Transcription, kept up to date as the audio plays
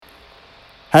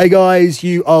Hey guys,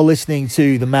 you are listening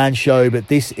to The Man Show, but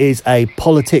this is a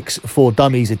Politics for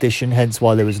Dummies edition, hence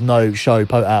why there was no show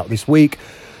put out this week.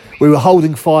 We were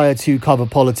holding fire to cover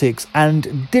politics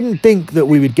and didn't think that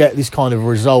we would get this kind of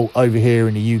result over here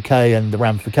in the UK and the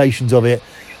ramifications of it.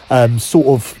 Sort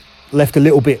of left a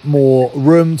little bit more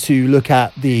room to look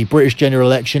at the British general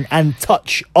election and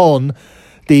touch on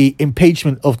the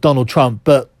impeachment of Donald Trump.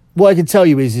 But what I can tell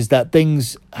you is that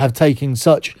things have taken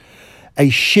such a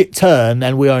shit turn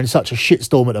and we are in such a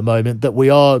shitstorm at the moment that we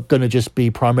are going to just be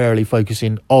primarily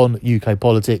focusing on UK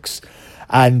politics.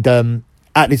 And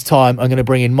at this time, I'm going to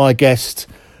bring in my guest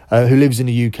who lives in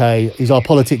the UK. He's our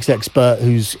politics expert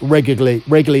who's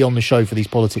regularly on the show for these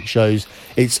politics shows.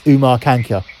 It's Umar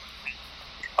Kankia.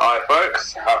 Hi,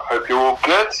 folks. I hope you're all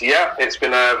good. Yeah, it's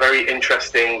been a very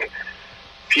interesting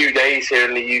few days here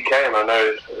in the UK, and I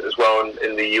know as well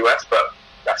in the US, but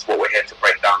that's what we're here to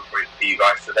break down for you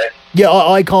guys today. Yeah,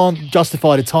 I can't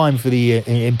justify the time for the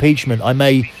impeachment. I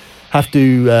may have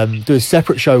to do a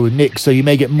separate show with Nick, so you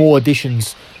may get more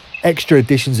extra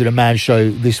editions of the Man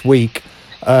Show this week.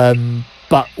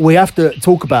 But we have to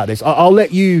talk about this. I'll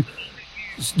let you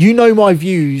know my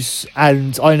views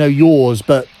and I know yours,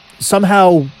 but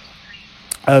somehow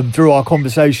through our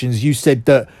conversations, you said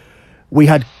that we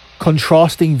had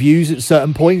contrasting views at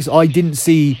certain points. I didn't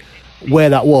see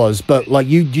where that was, but like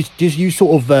you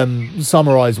sort of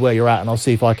summarize where you're at, and I'll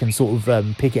see if I can sort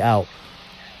of pick it out.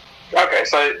 Okay,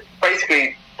 so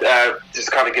basically,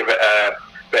 just kind of give it a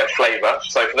bit of flavour.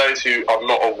 So for those who are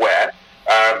not aware,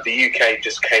 the UK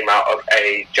just came out of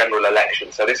a general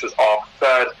election. So this was our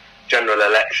third general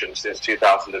election since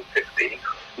 2015.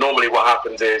 Normally what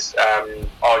happens is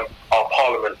our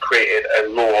Parliament created a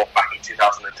law back in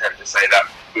 2010 to say that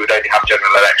we would only have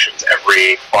general elections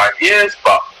every 5 years,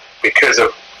 but because of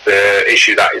the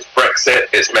issue that is Brexit,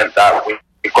 it's meant that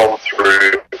we've gone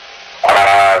through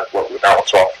we're now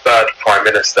to our third Prime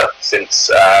Minister since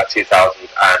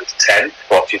 2010,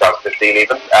 or 2015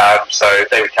 even. So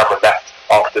David Cameron left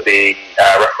after the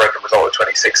referendum result of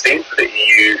 2016 for the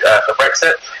EU for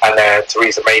Brexit, and then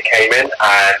Theresa May came in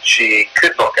and she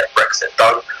could not get Brexit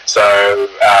done, so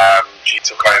she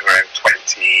took over in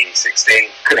 2016,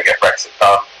 couldn't get Brexit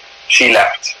done. She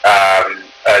left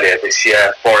earlier this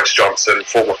year. Boris Johnson,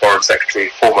 former Foreign Secretary,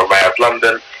 former Mayor of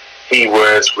London, he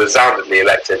was resoundingly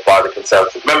elected by the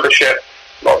Conservative membership.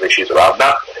 A lot of issues around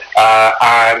that.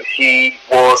 And he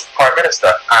was Prime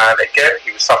Minister. And again,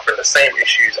 he was suffering the same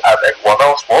issues as everyone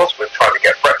else was with trying to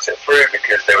get Brexit through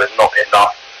because there was not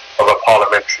enough of a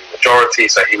parliamentary majority.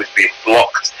 So he was being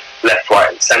blocked left, right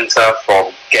and centre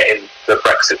from getting the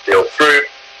Brexit deal through.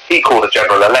 He called a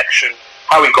general election.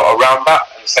 How he got around that,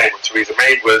 and the same with Theresa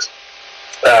May, was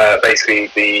basically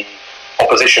the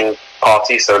opposition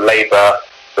party, so Labour,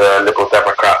 the Liberal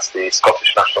Democrats, the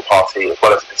Scottish National Party, as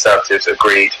well as the Conservatives,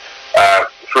 agreed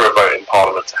through a vote in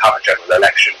Parliament to have a general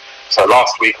election. So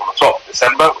last week on the 12th of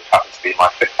December, which happened to be my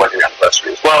 5th wedding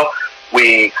anniversary as well,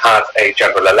 we had a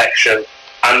general election,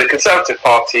 and the Conservative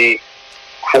Party,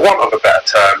 for want of a better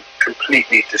term,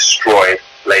 completely destroyed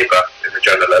Labour in the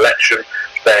general election.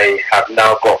 They have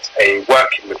now got a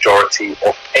working majority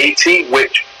of 80,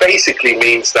 which basically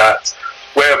means that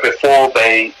where before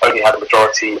they only had a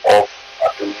majority of,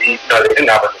 they didn't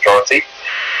have a majority,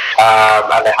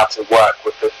 and they had to work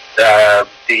with the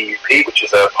DUP, which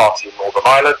is a party in Northern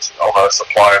Ireland, on a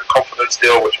supply and confidence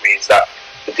deal, which means that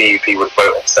the DUP would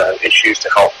vote on certain issues to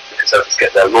help the Conservatives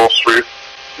get their laws through.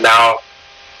 Now,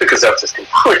 the Conservatives can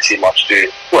pretty much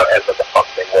do whatever the fuck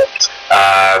they want,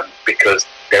 because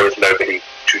there is nobody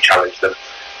to challenge them.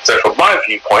 So from my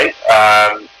viewpoint,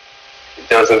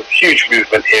 there was a huge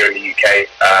movement here in the UK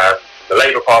from the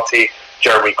Labour Party.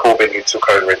 Jeremy Corbyn, who took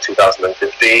over in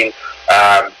 2015,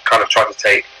 kind of tried to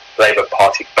take the Labour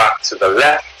Party back to the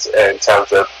left in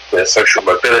terms of the social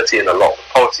mobility and a lot of the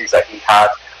policies that he had.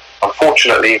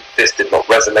 Unfortunately, this did not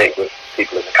resonate with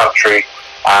people in the country,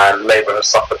 and Labour has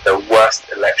suffered their worst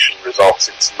election result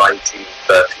since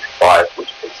 1935,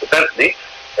 which incidentally,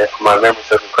 if my memory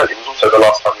serves me correctly, was also the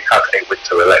last time we had a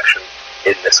winter election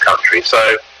in this country. So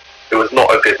it was not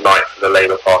a good night for the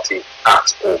Labour Party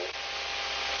at all.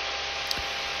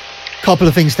 Couple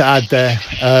of things to add there.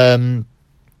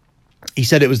 He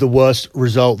said it was the worst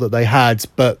result that they had,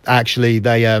 but actually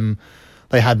they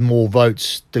had more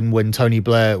votes than when Tony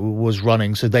Blair was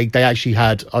running. So they actually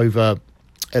had over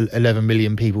 11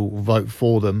 million people vote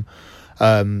for them.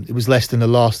 It was less than the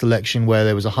last election where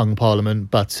there was a hung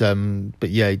parliament, but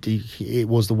yeah, it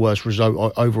was the worst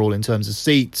result overall in terms of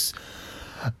seats.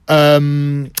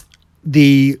 There's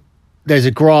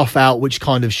a graph out which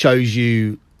kind of shows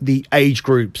you the age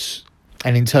groups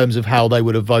in terms of how they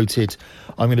would have voted,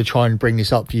 I'm going to try and bring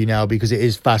this up for you now because it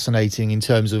is fascinating in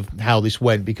terms of how this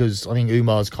went, because I think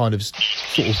Umar's kind of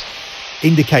sort of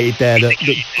indicated there that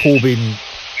Corbyn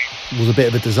was a bit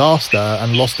of a disaster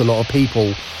and lost a lot of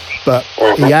people, but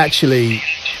he actually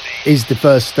is the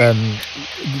first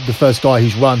guy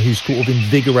who's run who's sort of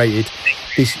invigorated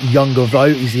this younger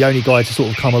vote. He's the only guy to sort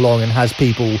of come along and has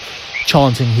people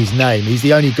chanting his name. He's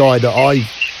the only guy that I've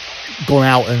gone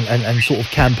out and sort of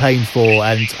campaigned for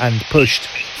and pushed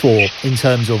for in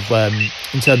terms of a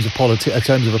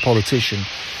politician.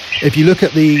 If you look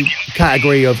at the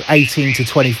category of 18 to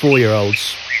 24 year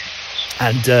olds,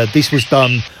 and this was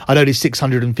done, I know there's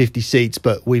 650 seats,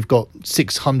 but we've got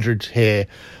 600 here,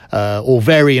 or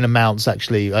varying amounts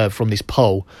actually from this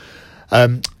poll.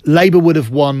 Labour would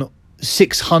have won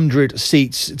 600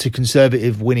 seats to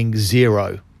Conservative winning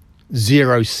zero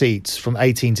seats from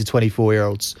 18 to 24 year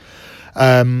olds.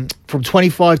 From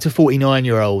 25 to 49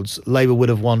 year olds, Labour would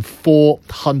have won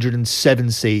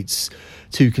 407 seats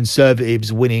to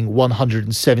Conservatives winning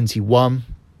 171.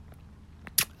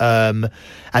 And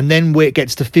then where it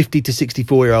gets to 50 to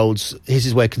 64 year olds, this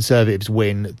is where Conservatives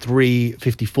win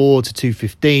 354 to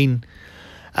 215.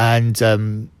 And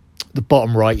the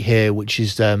bottom right here, which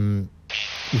is the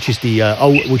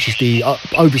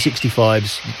over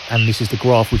 65s, and this is the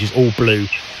graph, which is all blue.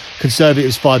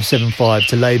 Conservatives 575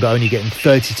 to Labour only getting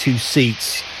 32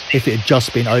 seats if it had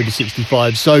just been over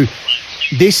 65. So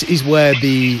this is where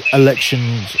the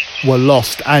elections were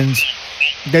lost, and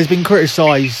there's been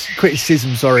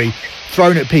criticism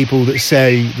thrown at people that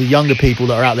say, the younger people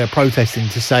that are out there protesting,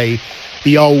 to say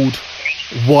the old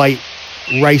white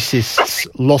racists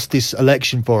lost this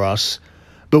election for us.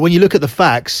 But when you look at the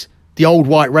facts, the old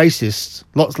white racists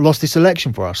lost this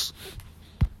election for us.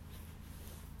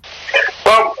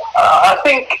 Well, I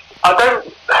think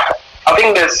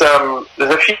there's a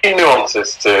few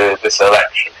nuances to this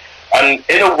election, and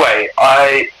in a way,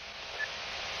 I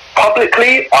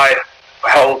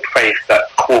held faith that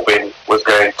Corbyn was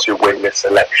going to win this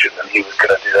election and he was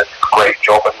going to do a great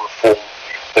job and reform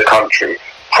the country.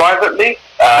 Privately,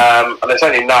 and it's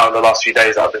only now in the last few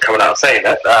days that I've been coming out and saying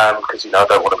it, because I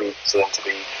don't want to be seen to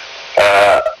be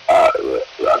a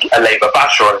Labour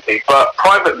basher or anything, but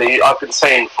privately I've been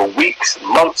saying for weeks and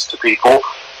months to people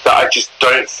that I just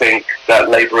don't think that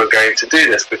Labour are going to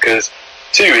do this, because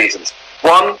two reasons.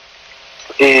 One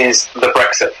is the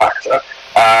Brexit factor.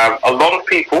 A lot of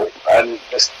people, and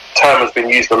this term has been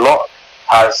used a lot,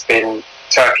 has been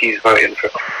turkeys voting for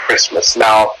Christmas.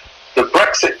 Now, the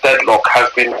Brexit deadlock has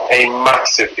been a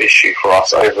massive issue for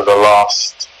us over the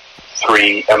last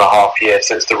 3.5 years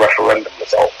since the referendum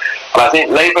result. And I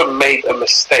think Labour made a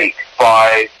mistake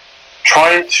by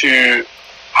trying to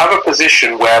have a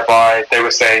position whereby they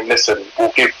were saying, listen,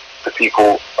 we'll give the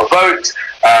people a vote,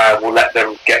 we'll let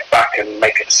them get back and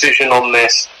make a decision on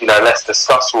this, let's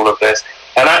discuss all of this.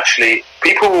 And actually,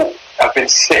 people have been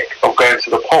sick of going to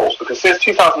the polls, because since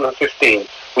 2015,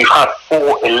 we've had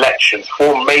four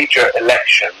major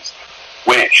elections,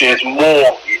 which is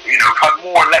more, we've had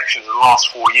more elections in the last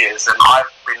 4 years than I've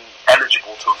been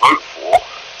eligible to vote for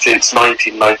since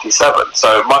 1997.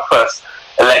 So my first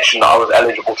election that I was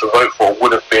eligible to vote for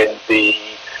would have been the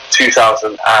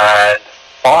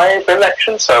 2005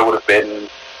 election. So it would have been,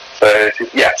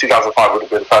 2005 would have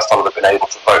been the first time I would have been able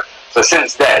to vote. So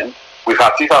since then, we've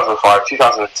had 2005,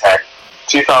 2010,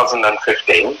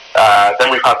 2015,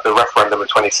 then we've had the referendum in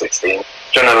 2016,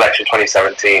 general election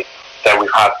 2017, then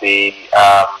we've had the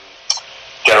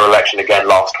general election again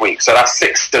last week. So that's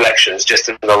 6 elections just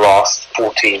in the last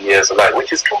 14 years alone,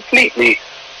 which is completely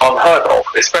unheard of,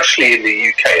 especially in the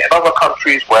UK. In other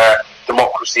countries where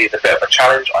democracy is a bit of a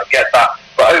challenge, I get that,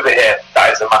 but over here,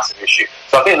 that is a massive issue.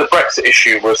 So I think the Brexit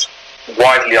issue was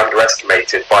widely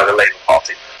underestimated by the Labour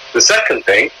Party. The second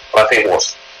thing, I think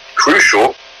was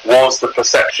crucial, was the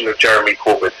perception of Jeremy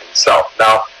Corbyn himself.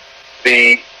 Now,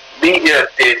 the media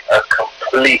did a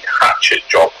complete hatchet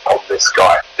job on this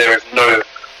guy. There is no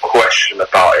question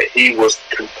about it. He was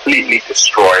completely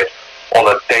destroyed on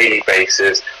a daily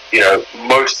basis.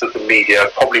 Most of the media,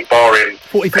 probably barring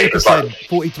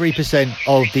 43%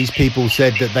 of these people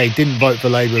said that they didn't vote for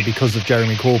Labour because of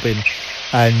Jeremy Corbyn,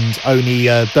 and only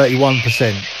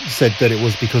 31% said that it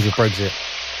was because of Brexit.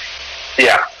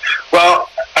 Yeah. Well,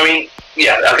 I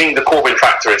think the Corbyn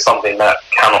factor is something that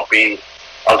cannot be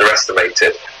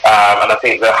underestimated. And I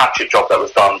think the hatchet job that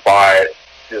was done by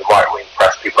the right-wing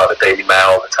press, people like the Daily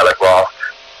Mail, the Telegraph,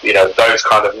 those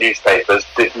kind of newspapers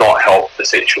did not help the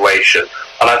situation.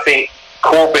 And I think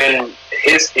Corbyn,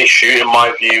 his issue, in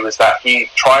my view, is that he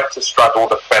tried to straddle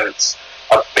the fence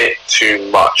a bit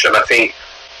too much. And I think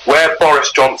where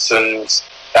Boris Johnson's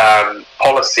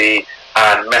policy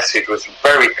and message was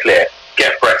very clear: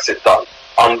 get Brexit done,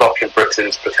 unlocking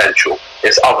Britain's potential,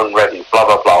 it's oven ready, blah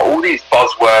blah blah. All these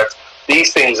buzzwords,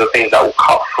 these things are things that will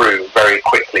cut through very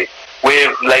quickly.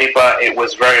 With Labour, it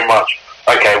was very much,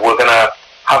 okay, we're going to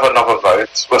have another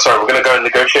vote. We're going to go and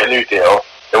negotiate a new deal,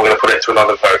 then we're going to put it to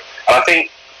another vote. And I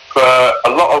think for a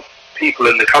lot of people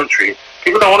in the country,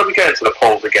 people don't want to be going to the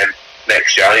polls again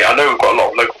next year. I know we've got a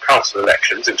lot of local council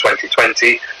elections in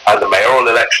 2020 and the mayoral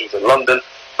elections in London,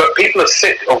 but people are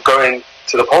sick of going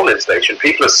to the polling station.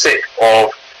 People are sick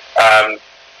of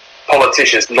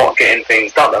politicians not getting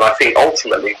things done. And I think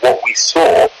ultimately what we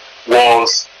saw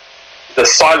was the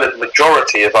silent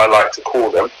majority, as I like to call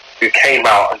them, who came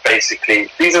out and basically,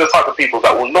 these are the type of people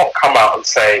that will not come out and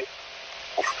say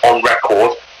on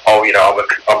record, oh, you know,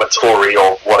 I'm a Tory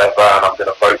or whatever, and I'm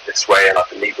going to vote this way, and I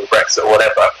believe in Brexit or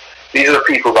whatever. These are the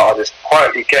people that are just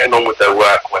quietly getting on with their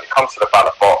work. When it comes to the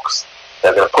ballot box,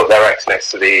 they're going to put their X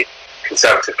next to the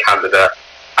Conservative candidate,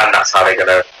 and that's how they're going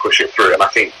to push it through. And I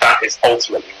think that is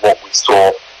ultimately what we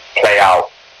saw play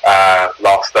out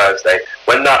last Thursday.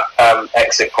 When that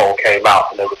exit poll came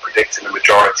out and they were predicting the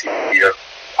majority of,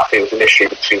 I think it was initially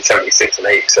between 76 and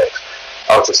 86,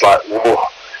 I was just like, whoa.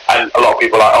 And a lot of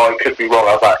people were like, oh, it could be wrong.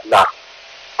 I was like, nah.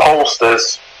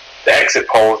 Pollsters, the exit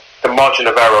polls, the margin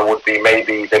of error would be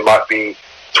maybe there might be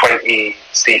 20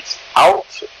 seats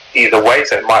out either way.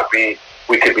 So it might be,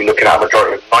 we could be looking at a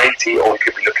majority of 90, or we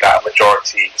could be looking at a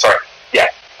majority,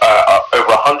 over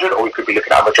 100, or we could be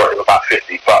looking at a majority of about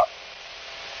 50. But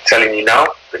telling you now,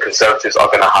 the Conservatives are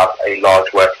going to have a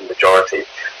large working majority.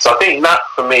 So I think that,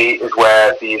 for me, is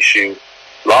where the issue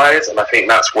lies, and I think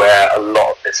that's where a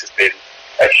lot of this has been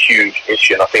a huge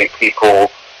issue. And I think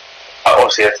people,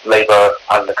 obviously, as Labour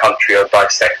and the country are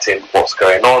dissecting what's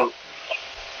going on,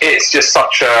 it's just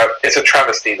it's a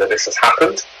travesty that this has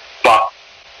happened. But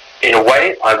in a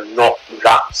way, I'm not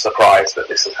that surprised that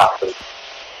this has happened.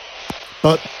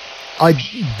 But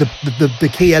the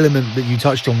key element that you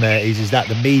touched on there is that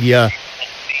the media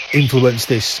influenced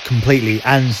this completely.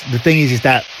 And the thing is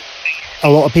that a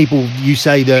lot of people, you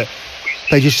say that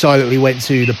they just silently went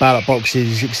to the ballot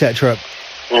boxes, etc.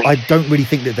 I don't really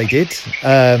think that they did.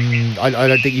 I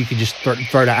don't think you can just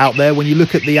throw that out there. When you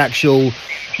look at the actual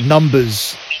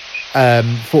numbers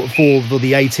for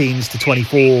the 18s to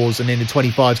 24s and then the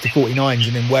 25s to 49s,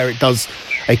 and then where it does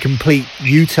a complete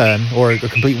U-turn or a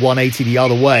complete 180 the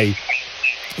other way,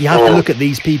 you have to look at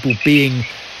these people being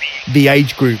the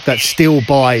age group that still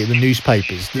buy the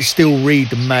newspapers, that still read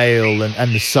the Mail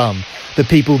and the Sun, the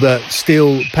people that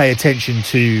still pay attention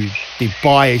to the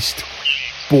biased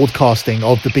broadcasting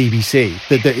of the BBC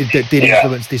that did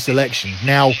influence this election.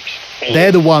 Now,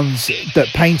 they're the ones that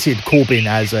painted Corbyn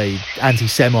as a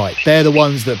anti-Semite. They're the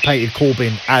ones that painted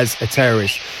Corbyn as a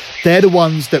terrorist. They're the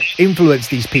ones that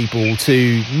influenced these people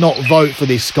to not vote for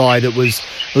this guy that was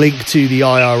linked to the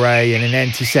IRA and an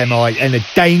anti-Semite and a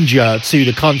danger to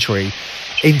the country,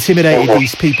 intimidated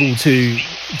these people to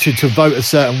vote a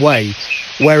certain way.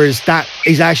 Whereas that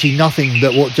is actually nothing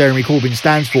that what Jeremy Corbyn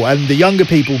stands for. And the younger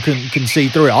people can see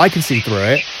through it. I can see through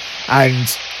it.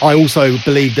 And I also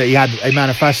believe that he had a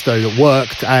manifesto that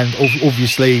worked. And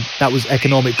obviously that was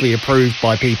economically approved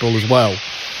by people as well.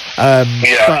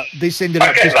 But this ended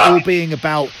up just all being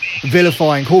about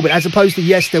vilifying Corbyn, as opposed to,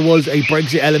 yes, there was a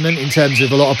Brexit element in terms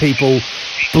of a lot of people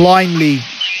blindly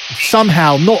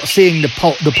somehow not seeing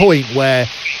the point where,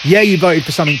 yeah, you voted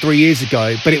for something 3 years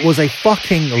ago, but it was a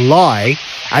fucking lie,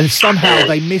 and somehow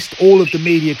they missed all of the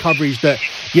media coverage that,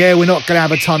 yeah, we're not going to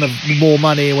have a ton of more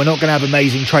money and we're not going to have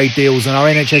amazing trade deals and our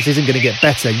NHS isn't going to get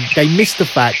better. They missed the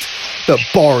fact that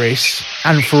Boris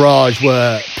and Farage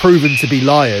were proven to be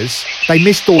liars. They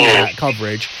missed all of that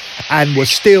coverage and were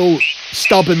still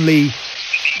stubbornly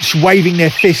waving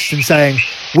their fists and saying,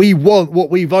 we want what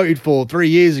we voted for 3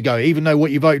 years ago, even though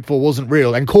what you voted for wasn't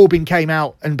real. And Corbyn came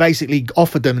out and basically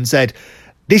offered them and said,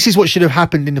 this is what should have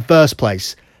happened in the first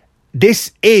place.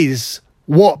 This is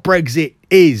what Brexit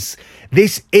is.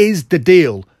 This is the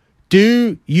deal.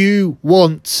 Do you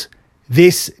want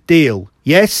this deal?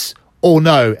 Yes or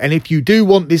no? And if you do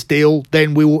want this deal,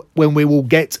 then we will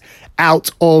get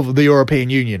out of the European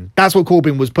Union. That's what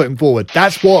Corbyn was putting forward.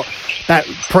 That's what that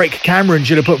prick Cameron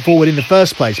should have put forward in the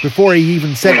first place. Before he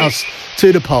even sent us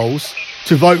to the polls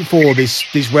to vote for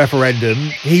this referendum,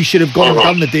 he should have gone and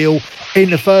done the deal in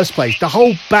the first place. The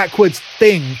whole backwards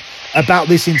thing about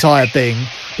this entire thing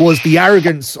was the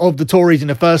arrogance of the Tories in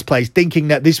the first place, thinking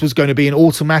that this was going to be an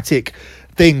automatic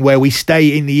thing where we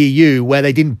stay in the EU, where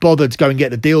they didn't bother to go and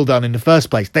get the deal done in the first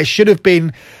place. There should have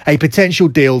been a potential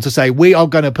deal to say, we are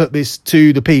going to put this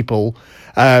to the people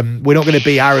We're not going to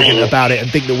be arrogant about it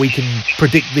and think that we can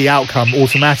predict the outcome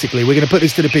automatically. We're going to put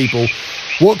this to the people.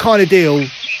 What kind of deal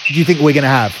do you think we're going to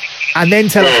have? And then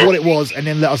tell us what it was, and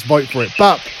then let us vote for it.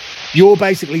 But you're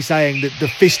basically saying that the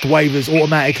fist wavers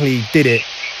automatically did it,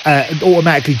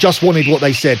 automatically just wanted what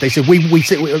they said. They said,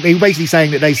 they're basically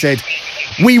saying that they said,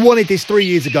 we wanted this 3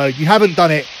 years ago. You haven't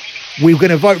done it. We're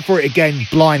going to vote for it again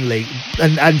blindly.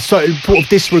 And so sort of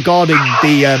disregarding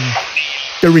the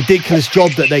ridiculous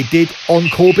job that they did on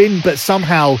Corbyn, but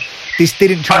somehow this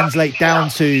didn't translate down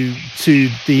to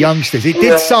the youngsters. It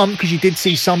did some, because you did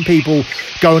see some people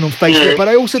going on Facebook, but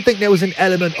I also think there was an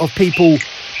element of people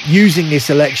using this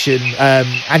election,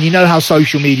 and you know how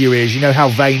social media is, you know how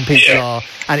vain people are,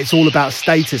 and it's all about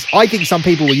status. I think some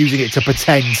people were using it to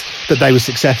pretend that they were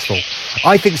successful.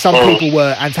 I think some people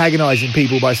were antagonising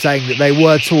people by saying that they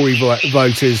were Tory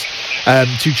voters,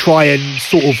 to try and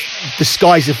sort of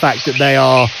disguise the fact that they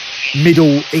are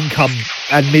middle income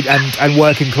and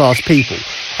working class people.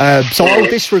 So I'll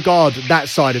disregard that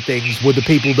side of things with the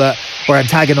people that were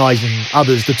antagonising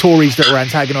others, the Tories that were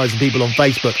antagonising people on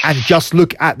Facebook, and just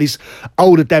look at this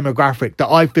older demographic that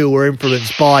I feel were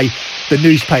influenced by the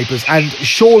newspapers. And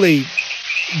surely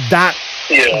that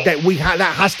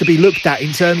has to be looked at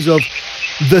in terms of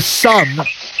the Sun,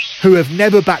 who have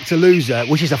never backed a loser,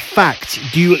 which is a fact.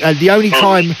 The only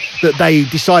time that they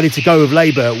decided to go with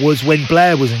Labour was when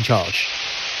Blair was in charge.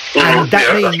 And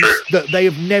that means that they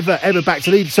have never, ever backed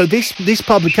a leader. So this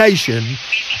publication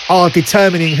are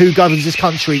determining who governs this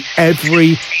country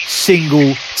every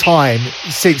single time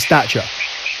since Thatcher.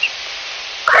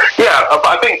 Yeah, but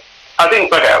I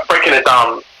think okay, breaking it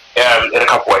down in a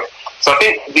couple ways. So I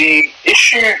think the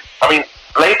issue,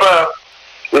 Labour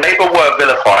were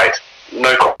vilified,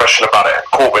 no question about it.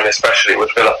 Corbyn especially was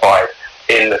vilified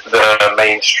in the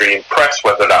mainstream press,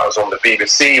 whether that was on the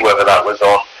BBC, whether that was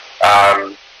on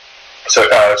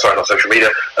not social media,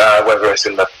 whether it's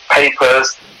in the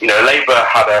papers. Labour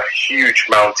had a huge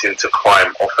mountain to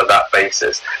climb off of that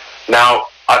basis. Now,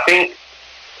 I think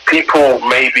people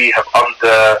maybe have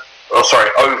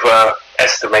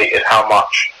overestimated how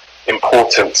much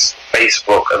importance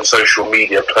Facebook and social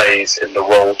media plays in the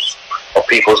roles of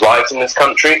people's lives in this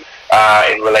country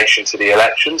in relation to the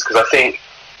elections. Because I think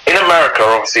in America,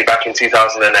 obviously back in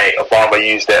 2008, Obama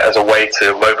used it as a way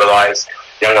to mobilise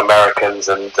young Americans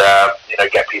and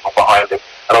get people behind him.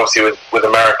 And obviously with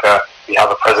America, we have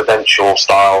a presidential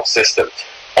style system.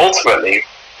 Ultimately,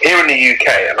 here in the UK,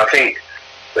 and I think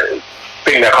the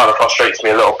thing that kind of frustrates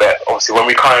me a little bit, obviously when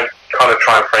we kind of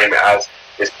try and frame it as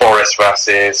it's Boris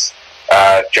versus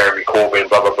Jeremy Corbyn,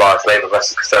 blah blah blah, it's Labour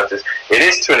versus Conservatives, it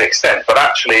is to an extent, but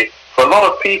actually for a lot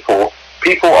of people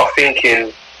are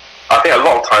thinking, I think a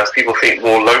lot of times people think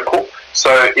more local.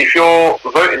 So if you're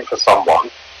voting for someone,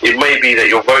 it may be that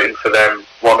you're voting for them,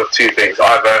 one of two things.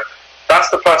 Either that's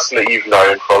the person that you've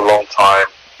known for a long time,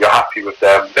 you're happy with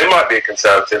them, they might be a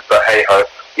Conservative, but hey ho,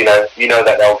 you know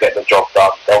that they'll get the job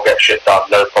done, they'll get shit done,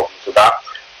 no problems with that.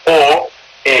 Or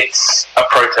it's a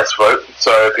protest vote,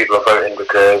 so people are voting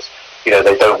because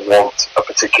they don't want a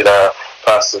particular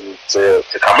person to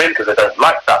come in because they don't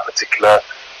like that particular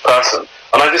person.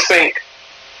 And I just think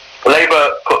Labour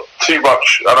put too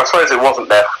much, and I suppose it wasn't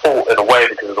their fault in a way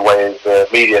because of the way the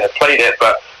media had played it,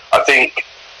 but I think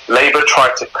Labour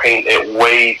tried to paint it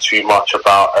way too much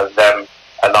about a them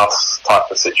and us type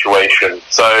of situation.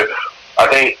 So I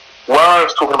think where I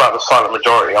was talking about the silent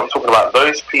majority, I'm talking about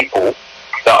those people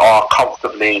that are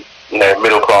comfortably,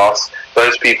 middle class,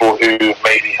 those people who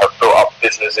maybe have built up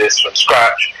businesses from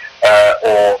scratch,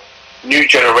 or new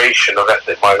generation of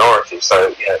ethnic minorities.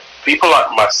 So, people like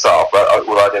myself,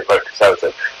 although I didn't vote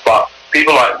Conservative, but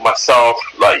people like myself,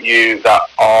 like you, that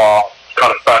are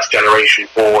kind of first generation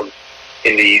born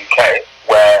in the UK,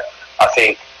 where I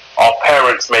think our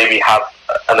parents maybe have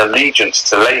an allegiance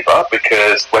to Labour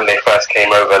because when they first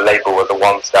came over, Labour were the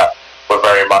ones that were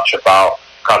very much about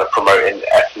kind of promoting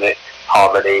ethnic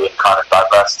harmony and kind of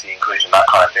diversity, inclusion, that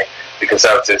kind of thing. The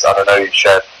Conservatives, I don't know, you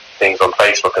shared things on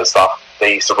Facebook and stuff,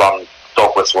 they used to run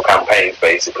dog whistle campaigns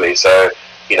basically. So,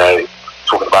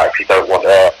 talking about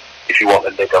if you want a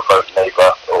nigger, vote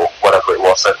Labour or whatever it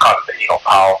was. So kind of the Enoch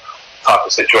Powell type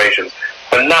of situations.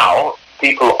 But now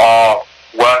people are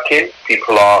working,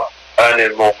 people are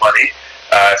earning more money,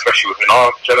 especially within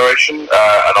our generation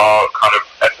and our kind of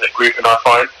ethnic grouping, I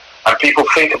find. And people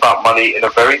think about money in a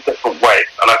very different way.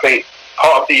 And I think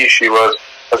part of the issue was,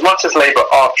 as much as Labour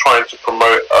are trying to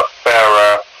promote a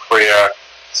fairer, freer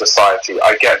society,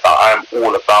 I get that, I am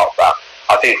all about that.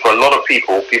 I think for a lot of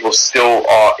people still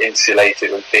are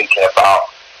insulated and thinking about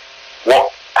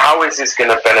how is this going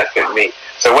to benefit me?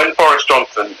 So when Boris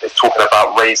Johnson is talking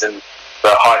about raising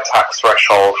the high tax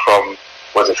threshold from,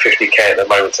 was it 50k at the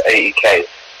moment to 80k,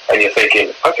 and you're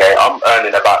thinking, okay, I'm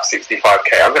earning about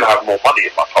 65k, I'm going to have more money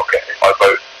in my pocket if I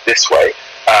vote this way.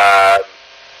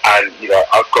 And, you know,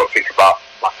 I've got to think about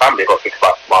my family, I've got to think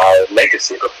about my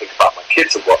legacy, I've got to think about my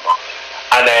kids and whatnot.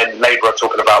 And then Labour are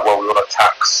talking about, well, we want to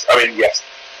tax, I mean, yes,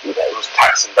 you know, it was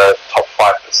taxing the top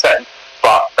 5%,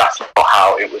 but that's not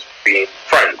how it was being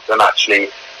framed. And actually,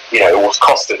 you know, it was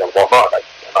costing and whatnot, and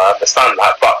I understand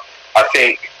that, but I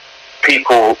think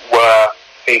people were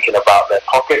thinking about their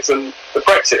pockets. And the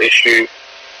Brexit issue,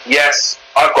 yes,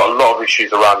 I've got a lot of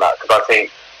issues around that, because I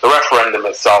think the referendum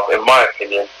itself, in my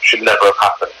opinion, should never have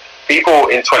happened. People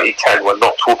in 2010 were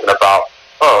not talking about,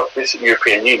 oh, this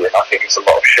European Union, I think it's a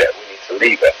lot of shit, we need to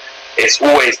leave it. It's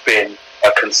always been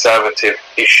a conservative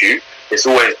issue. It's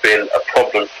always been a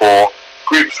problem for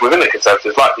groups within the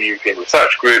Conservatives, like the European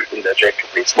Research Group, you know, Jacob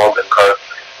Rees-Mogg and co.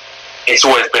 It's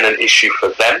always been an issue for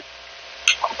them,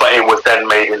 but it was then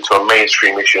made into a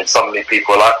mainstream issue, and suddenly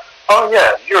people are like, oh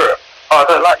yeah, Europe, oh, I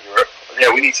don't like Europe, yeah,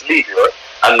 we need to leave Europe,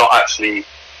 and not actually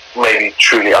maybe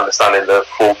truly understanding the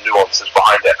full nuances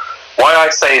behind it. Why I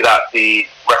say that the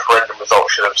referendum result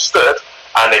should have stood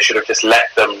and they should have just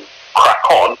let them crack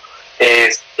on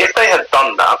is, if they had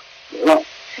done that,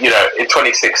 you know, in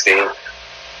 2016,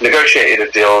 negotiated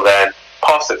a deal, then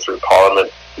passed it through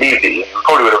Parliament, leave the EU, we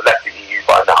probably would have left the EU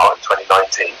by now in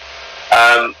 2019.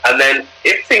 And then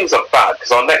if things are bad,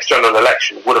 because our next general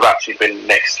election would have actually been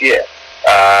next year,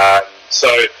 so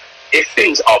if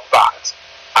things are bad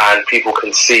and people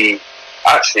can see,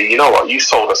 actually, you know what, you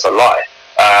sold us a lie,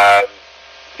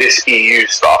 this EU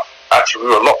stuff, actually we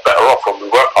were a lot better off when we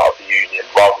were part of the Union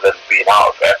rather than being out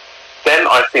of it, then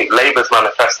I think Labour's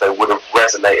manifesto would have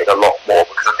resonated a lot more,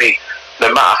 because I think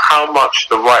no matter how much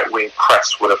the right-wing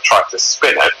press would have tried to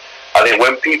spin it, I think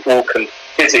when people can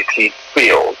physically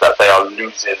feel that they are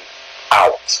losing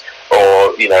out,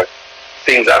 or, you know,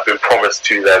 things that have been promised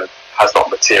to them has not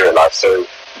materialised, so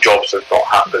jobs have not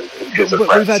happened because of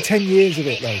Brexit. We've had 10 years of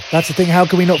it, though. That's the thing. How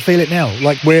can we not feel it now?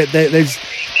 Like,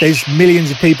 there's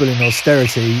millions of people in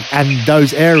austerity, and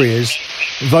those areas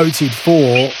voted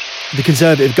for the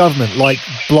Conservative government, like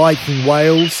Blyth in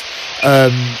Wales,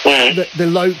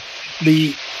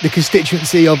 the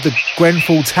constituency of the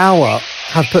Grenfell Tower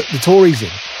have put the Tories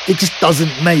in. It just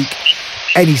doesn't make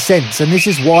any sense, and this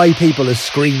is why people are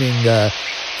screaming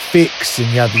fix, and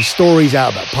you have these stories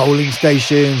out about polling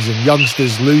stations and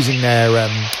youngsters losing their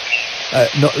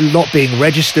not being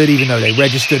registered, even though they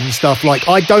registered and stuff. Like,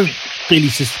 I don't really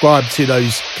subscribe to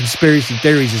those conspiracy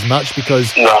theories as much,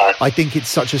 because I think it's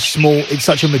such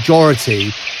a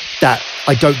majority that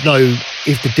I don't know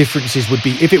if the differences would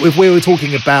be, if we were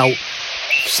talking about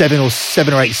seven or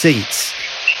eight seats,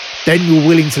 then you're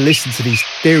willing to listen to these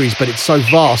theories, but it's so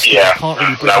vast that you can't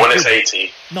really bring when it's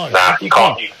 80,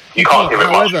 you can't give it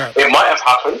much. It might have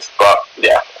happened, but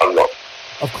yeah, I'm not.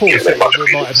 Of course, it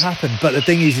might have happened, but the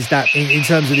thing is that in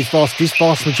terms of this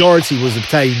vast majority was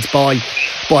obtained by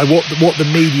what the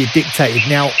media dictated.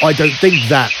 Now, I don't think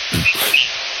that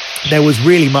there was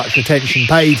really much attention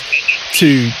paid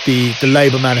to the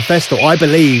Labour manifesto. I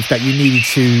believe that you needed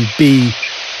to be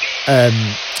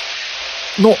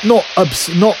not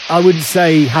I wouldn't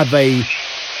say have a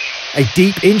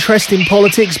deep interest in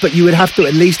politics, but you would have to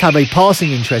at least have a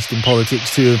passing interest in politics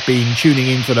to have been tuning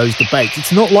in for those debates.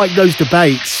 It's not like those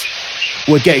debates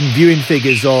were getting viewing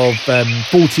figures of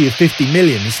 40 or 50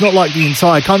 million. It's not like the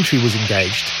entire country was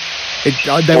engaged.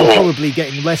 They were probably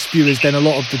getting less viewers than a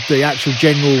lot of the actual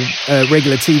general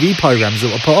regular TV programmes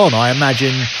that were put on. I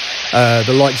imagine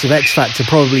the likes of X Factor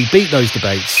probably beat those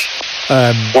debates,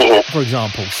 for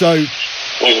example. So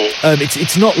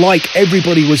it's not like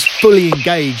everybody was fully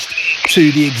engaged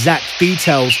to the exact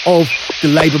details of the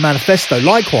Labour manifesto.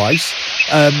 Likewise,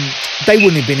 they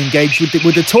wouldn't have been engaged with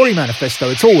the Tory manifesto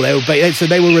at all. So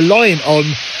they were relying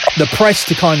on the press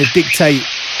to kind of dictate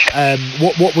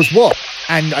what was what.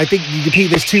 And I think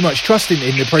there's too much trust in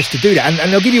the press to do that.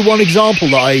 And I'll give you one example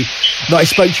that I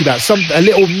spoke to you about, a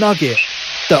little nugget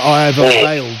that I have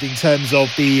unveiled in terms of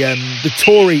the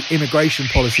Tory immigration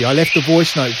policy. I left a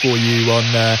voice note for you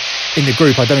in the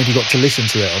group. I don't know if you got to listen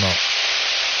to it or not.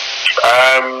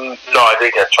 No, I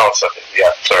didn't get a chance.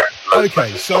 Yeah, sorry.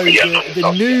 Okay, so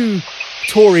the new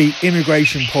Tory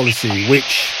immigration policy,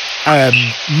 which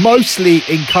mostly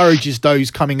encourages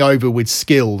those coming over with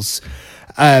skills,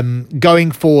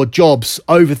 going for jobs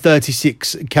over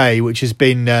 36k, which has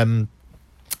been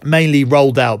mainly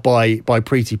rolled out by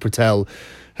Preeti Patel,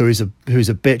 who's a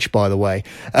bitch, by the way.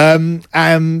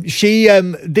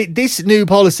 This new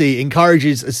policy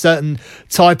encourages a certain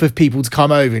type of people to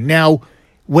come over. Now,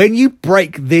 when you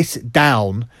break this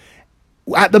down,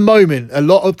 at the moment, a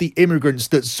lot of the immigrants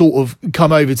that sort of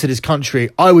come over to this country,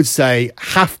 I would say,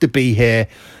 have to be here,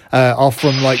 are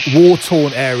from like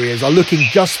war-torn areas, are looking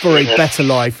just for a better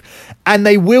life, and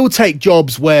they will take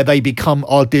jobs where they become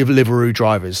our Deliveroo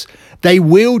drivers. They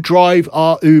will drive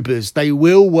our Ubers. They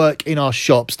will work in our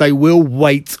shops. They will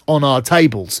wait on our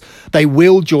tables. They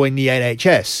will join the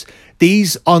NHS.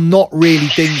 These are not really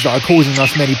things that are causing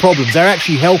us many problems. They're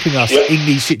actually helping us in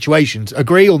these situations.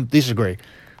 Agree or disagree?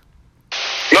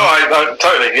 No, I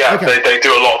totally, yeah. Okay. They do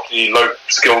a lot of the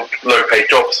low-skilled, low-paid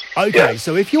jobs. Okay,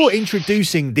 so if you're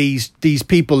introducing these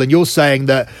people and you're saying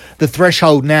that the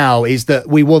threshold now is that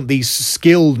we want these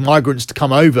skilled migrants to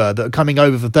come over, that are coming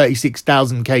over for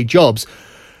 36,000 jobs,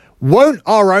 won't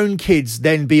our own kids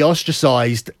then be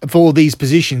ostracised for these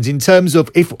positions in terms of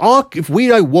if we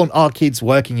don't want our kids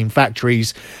working in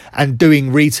factories and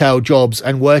doing retail jobs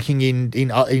and working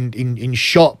in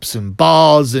shops and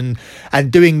bars and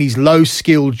doing these low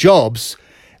skilled jobs,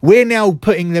 we're now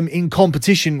putting them in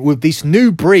competition with this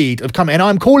new breed of coming, and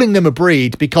I'm calling them a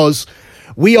breed because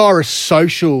we are a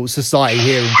social society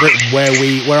here in Britain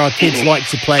where our kids like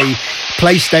to play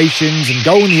PlayStations and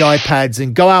go on the iPads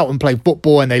and go out and play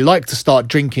football, and they like to start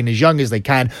drinking as young as they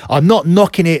can. I'm not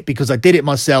knocking it because I did it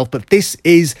myself, but this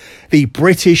is the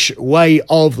British way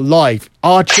of life.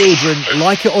 Our children,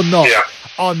 like it or not,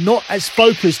 are not as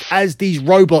focused as these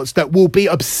robots that will be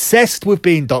obsessed with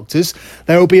being doctors.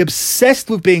 They will be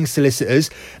obsessed with being solicitors.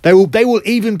 They will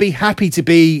even be happy to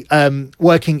be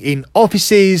working in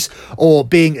offices or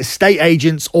being estate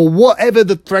agents or whatever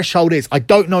the threshold is. I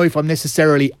don't know if I'm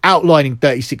necessarily outlining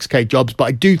 36k jobs, but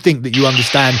I do think that you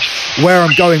understand where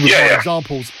I'm going with my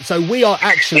examples. So we are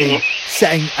actually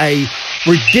setting a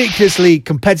ridiculously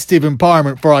competitive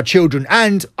environment for our children,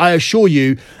 and I assure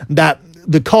you that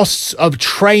the costs of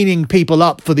training people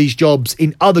up for these jobs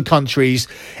in other countries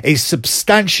is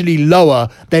substantially lower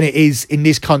than it is in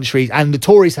this country, and the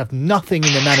Tories have nothing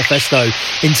in the manifesto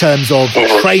in terms of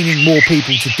training more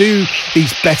people to do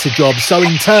these better jobs. So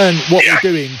in turn, what we're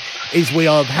doing is we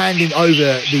are handing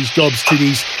over these jobs to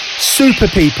these super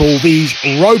people, these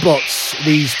robots,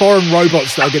 these foreign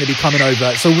robots that are going to be coming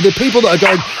over. So the people that are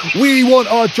going, we want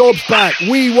our jobs back,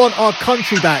 we want our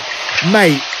country back,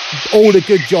 mate, all the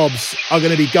good jobs are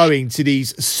going to be going to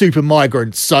these super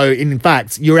migrants. So in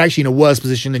fact, you're actually in a worse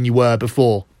position than you were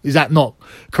before. Is that not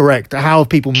correct? How have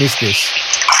people missed this?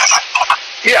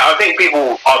 Yeah, I think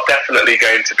people are definitely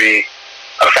going to be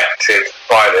affected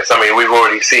by this. I mean, we've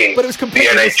already seen, but it was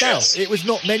completely missed out. It was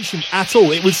not mentioned at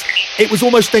all. It was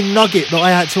almost a nugget that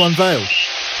I had to unveil.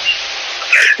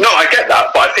 No, I get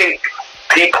that, but I think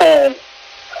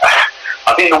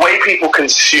the way people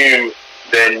consume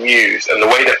their news and the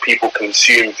way that people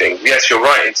consume things. Yes, you're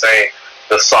right in saying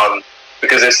The Sun,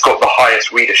 because it's got the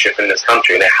highest readership in this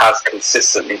country, and it has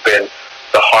consistently been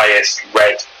the highest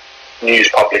read news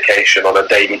publication on a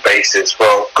daily basis for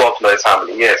God knows how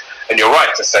many years. And you're right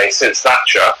to say, since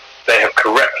Thatcher, they have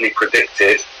correctly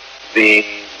predicted the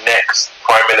next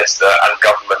Prime Minister and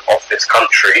government of this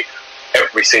country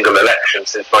every single election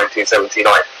since 1979.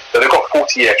 So they've got a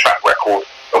 40-year track record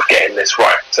of getting this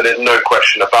right. So there's no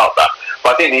question about that.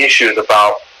 But I think the issue is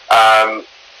about,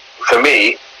 for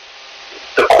me,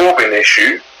 the Corbyn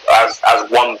issue as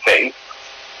one thing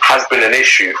has been an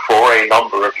issue for a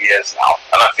number of years now.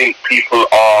 And I think people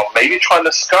are maybe trying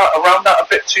to skirt around that a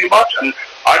bit too much. And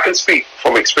I can speak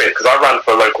from experience because I ran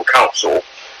for a local council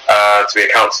to be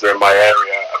a councillor in my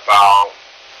area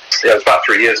it was about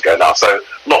 3 years ago now, so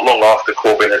not long after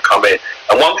Corbyn had come in.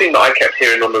 And one thing that I kept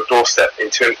hearing on the doorstep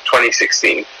in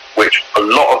 2016, which a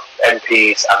lot of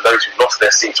MPs and those who lost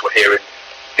their seats were hearing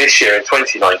this year in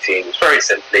 2019, was very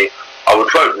simply, I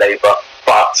would vote Labour,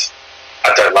 but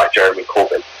I don't like Jeremy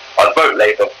Corbyn. I'd vote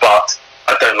Labour, but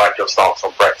I don't like your stance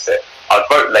on Brexit. I'd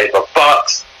vote Labour,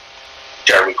 but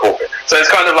Jeremy Corbyn. So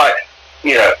it's kind of like,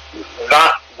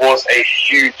 that was a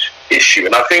huge issue.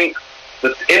 And I think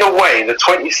that in a way, the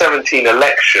 2017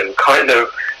 election kind of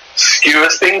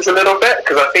skewers things a little bit,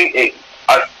 because I think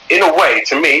in a way,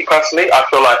 to me personally, I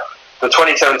feel like the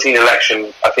 2017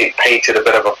 election, I think, painted a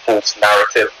bit of a false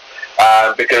narrative,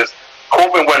 because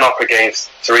Corbyn went up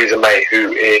against Theresa May,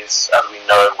 who is, as we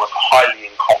know, was highly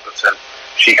incompetent.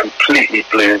 She completely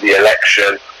blew the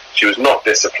election. She was not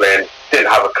disciplined,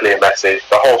 didn't have a clear message.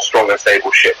 The whole strong and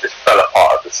stable ship just fell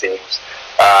apart at the seams.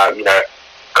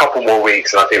 Couple more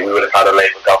weeks and I think we would have had a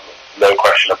Labour government, no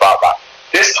question about that.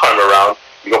 This time around,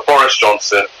 you've got Boris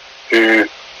Johnson, who,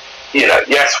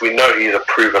 yes, we know he's a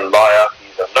proven liar,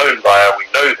 he's a known liar, we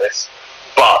know this,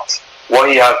 but what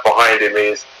he has behind him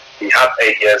is he had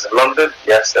 8 years in London.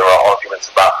 Yes, there are arguments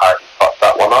about how he fucked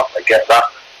that one up, I get that.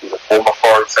 He's a former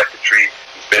foreign secretary,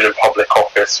 he's been in public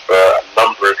office for a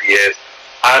number of years,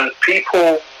 and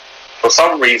people, for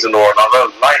some reason or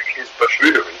another, like his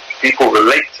buffoonery. People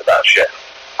relate to that shit.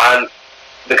 And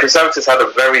the Conservatives had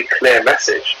a very clear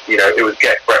message. It was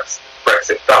get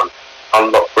Brexit done,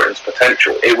 unlock Britain's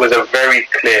potential. It was a very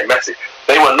clear message.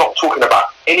 They were not talking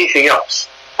about anything else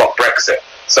but Brexit.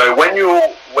 So when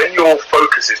your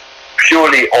focus is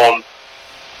purely on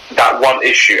that one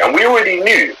issue, and we already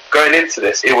knew going into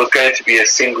this it was going to be a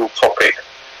single topic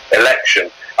election,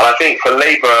 and I think for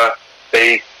Labour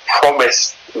they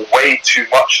promised way too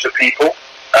much to people,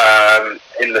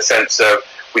 in the sense of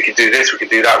we can do this, we can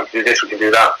do that, we can do this, we can do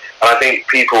that, and I think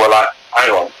people were like,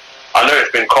 hang on, I know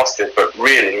it's been costed, but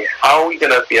really, how are we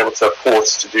going to be able to afford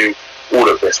to do all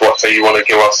of this? What, so you want to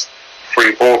give us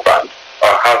free broadband?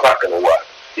 How's that going to work?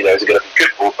 Is it going to be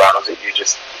good broadband, or is it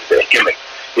a gimmick?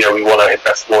 We want to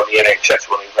invest more in the NHS,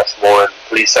 we want to invest more in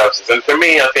police services. And for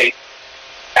me, I think,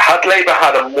 had Labour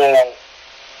had a more,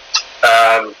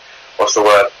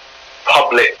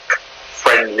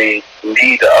 public-friendly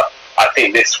leader, I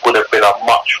think this would have been a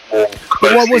much more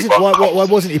closely. Why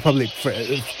wasn't he public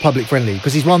friendly?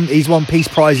 Because he's won peace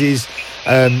prizes.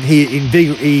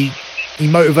 He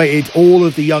motivated all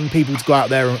of the young people to go out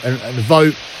there and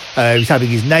vote. He's having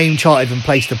his name charted from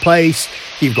place to place.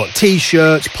 You've got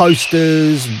T-shirts,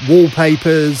 posters,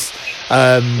 wallpapers.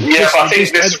 I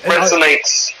think this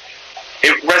resonates.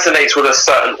 It resonates with a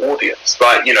certain audience.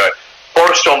 Like,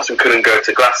 Boris Johnson couldn't go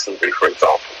to Glastonbury, for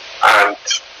example, and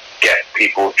get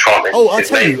people chanting. Oh, I'll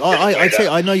tell you.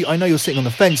 I know you're sitting on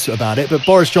the fence about it, but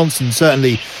Boris Johnson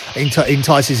certainly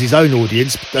entices his own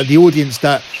audience, the audience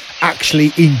that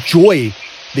actually enjoy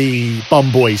the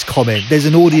Bum Boys comment. There's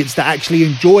an audience that actually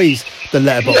enjoys the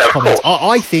letterbox comments.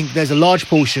 I think there's a large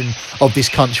portion of this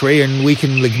country, and we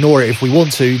can ignore it if we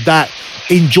want to, that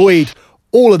enjoyed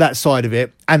all of that side of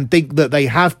it and think that they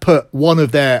have put one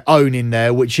of their own in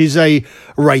there, which is a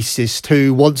racist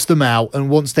who wants them out and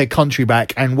wants their country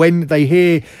back. And when they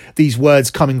hear these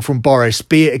words coming from Boris,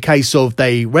 be it a case of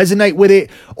they resonate with it,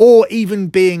 or even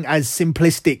being as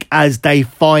simplistic as they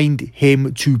find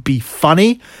him to be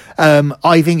funny,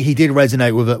 I think he did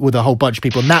resonate with a whole bunch of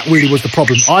people, and that really was the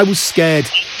problem. I was scared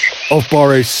of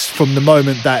Boris from the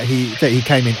moment that he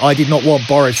came in. I did not want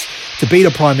Boris to be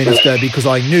the Prime Minister because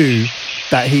I knew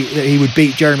that he would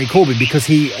beat Jeremy Corbyn, because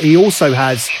he also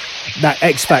has that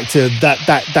X factor that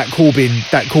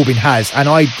Corbyn has, and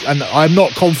I'm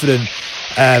not confident.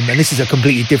 And this is a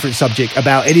completely different subject,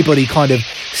 about anybody kind of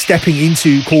stepping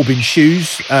into Corbyn's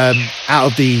shoes out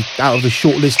of the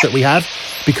short list that we have,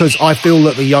 because I feel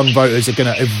that the young voters are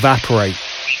going to evaporate.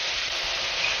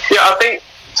 Yeah, I think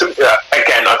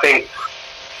I think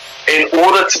in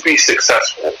order to be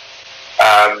successful.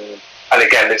 And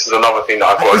again, this is another thing that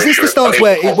I've got. Is this the stance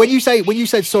where, when you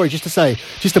said, sorry, just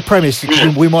the premise,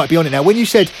 we might be on it now. When you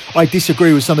said, I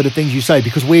disagree with some of the things you say,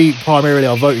 because we primarily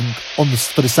are voting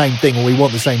for the same thing, or we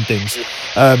want the same things.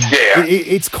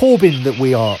 It's Corbyn that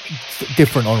we are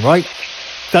different on, right?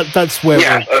 That's where.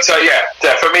 Yeah. So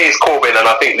for me, it's Corbyn, and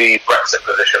I think the Brexit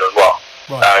position as well,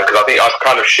 because I think I've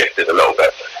kind of shifted a little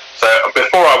bit. So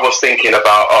before I was thinking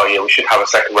about, we should have a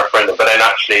second referendum, but then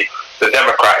actually the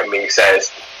Democrat in me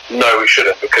says, no, we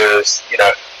shouldn't, because,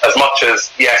 as much as,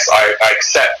 yes, I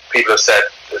accept people have said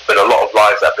there's been a lot of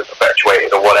lies that have been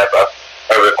perpetuated or whatever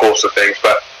over the course of things,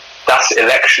 but that's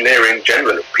electioneering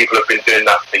generally. People have been doing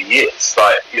that for years.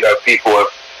 Like, people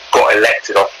have got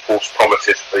elected off false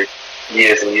promises for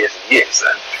years and years and years,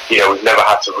 and, we've never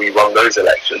had to rerun those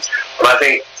elections. And I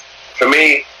think, for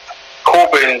me,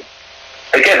 Corbyn,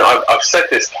 again, I've said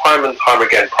this time and time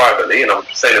again privately, and I'm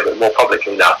saying it a bit more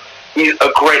publicly now, he's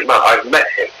a great man. I've met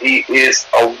him. He is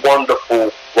a wonderful,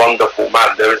 wonderful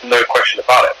man. There is no question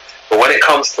about it. But when it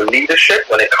comes to leadership,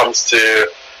 when it comes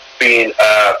to being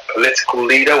a political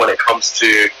leader, when it comes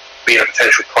to being a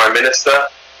potential Prime Minister,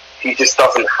 he just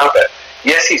doesn't have it.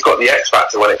 Yes, he's got the X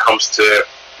factor when it comes to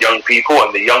young people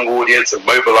and the young audience and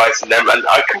mobilising them, and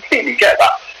I completely get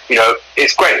that.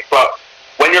 It's great. But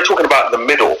when you're talking about the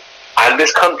middle, and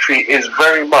this country is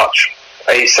very much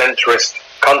a centrist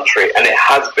country, and it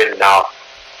has been now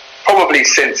probably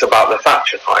since about the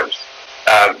Thatcher times.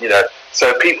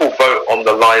 So people vote on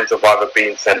the lines of either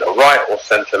being centre right or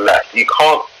centre left. You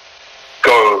can't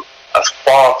go as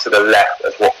far to the left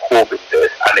as what Corbyn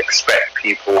did and expect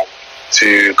people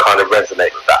to kind of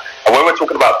resonate with that. And when we're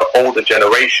talking about the older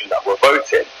generation that were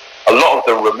voting, a lot of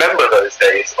them remember those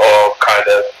days of kind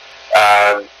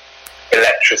of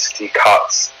electricity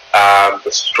cuts,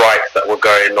 the strikes that were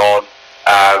going on,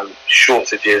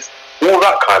 shortages, all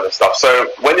that kind of stuff. So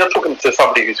when you're talking to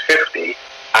somebody who's 50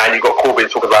 and you've got Corbyn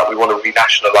talking about we want to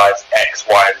renationalise X,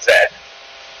 Y and Z,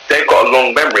 they've got a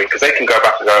long memory because they can go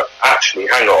back and go, actually,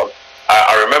 hang on,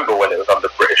 I remember when it was under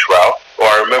British Rail, or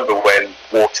I remember when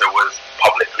water was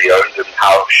publicly owned and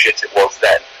how shit it was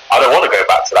then. I don't want to go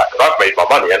back to that because I've made my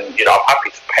money, and I'm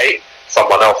happy to pay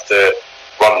someone else to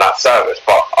run that service,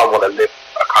 but I want to live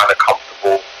a kind of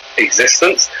comfortable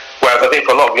existence. Whereas I think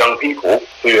for a lot of young people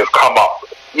who have come up,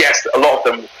 yes, a lot of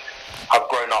them have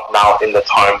grown up now in the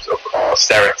times of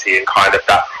austerity and kind of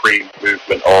that free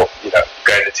movement of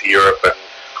going into Europe and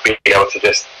being able to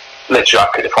just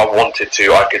literally, if I wanted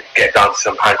to, I could get down to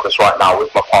St Pancras right now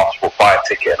with my passport, buy a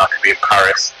ticket, and I could be in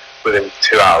Paris within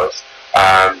 2 hours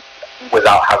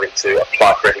without having to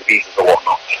apply for any visas or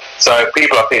whatnot. So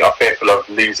people, I think, are fearful of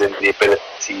losing the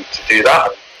ability to do that,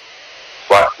 and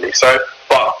rightfully so.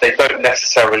 But they don't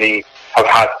necessarily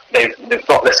they've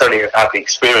not necessarily had the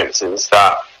experiences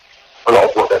that a lot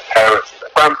of what their parents and their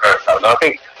grandparents have. And I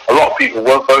think a lot of people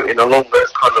were voting along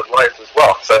those kind of lines as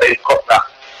well. So they've got that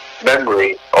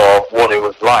memory of what it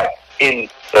was like in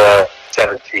the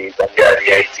 70s and the early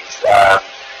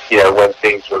 80s, when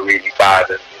things were really bad,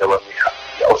 and when we had,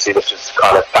 obviously this was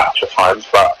kind of Thatcher times,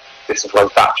 but this is when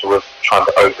Thatcher was trying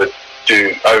to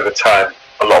overturn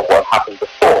a lot of what happened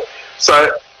before.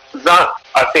 So that,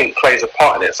 I think, plays a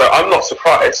part in it. So I'm not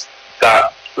surprised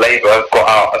that Labour got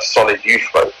out a solid youth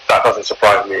vote. That doesn't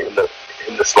surprise me in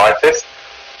the slightest.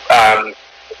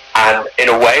 And in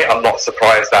a way, I'm not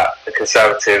surprised that the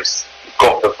Conservatives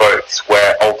got the votes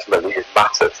where ultimately it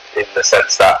mattered, in the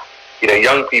sense that,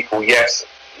 young people, yes,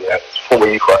 former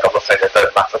youth work, I'm not saying they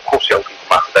don't matter. Of course young people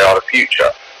matter, they are the future.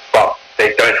 But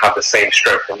they don't have the same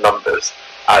strength in numbers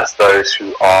as those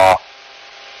who are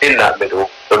in that middle,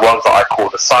 the ones that I call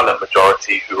the silent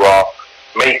majority, who are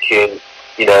making,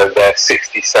 their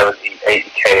 60, 70,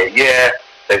 80k a year.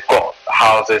 They've got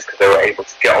houses because they were able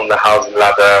to get on the housing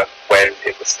ladder when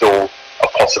it was still a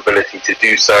possibility to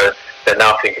do so. They're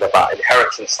now thinking about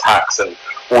inheritance tax and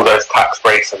all those tax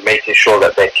breaks and making sure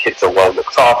that their kids are well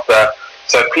looked after.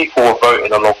 So people were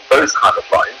voting along those kind of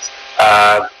lines.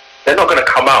 They're not going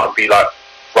to come out and be like,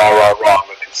 rah, rah, rah,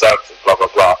 I'm a Conservative, blah, blah,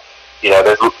 blah.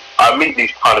 I meet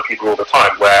these kind of people all the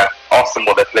time where ask them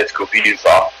what their political views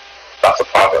are. That's a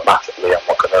private matter for me. I'm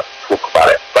not going to talk about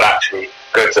it. But actually,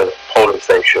 go to the polling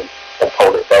station on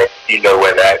polling day,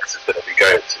 where their ex is going to be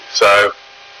going to. So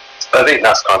I think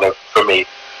that's kind of, for me,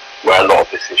 where a lot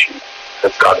of this issue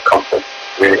has kind of come from,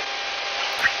 really.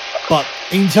 But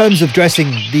in terms of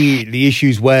addressing the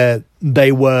issues where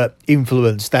they were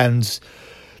influenced, and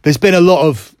there's been a lot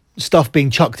of stuff being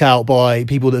chucked out by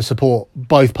people that support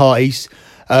both parties,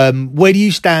 where do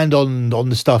you stand on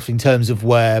the stuff in terms of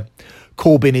where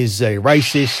Corbyn is a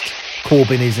racist,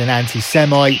 Corbyn is an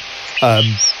anti-Semite,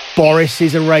 Boris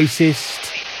is a racist?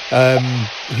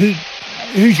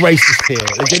 Who's racist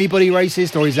here? Is anybody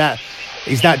racist, or is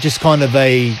that just kind of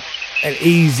an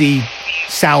easy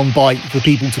soundbite for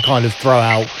people to kind of throw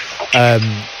out?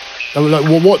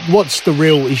 What's the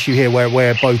real issue here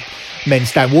where both men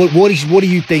stand? What do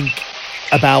you think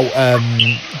about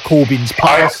Corbyn's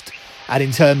past? And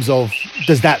in terms of,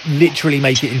 does that literally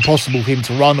make it impossible for him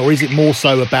to run, or is it more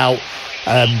so about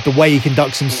the way he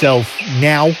conducts himself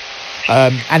now?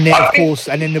 And then, of course,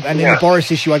 the Boris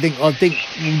issue. I think we'll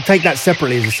take that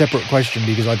separately as a separate question,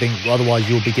 because I think otherwise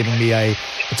you'll be giving me a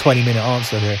 20-minute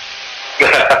answer here.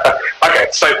 Okay,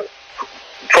 so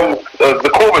from the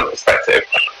Corbyn perspective,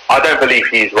 I don't believe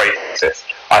he's racist.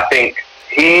 I think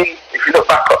if you look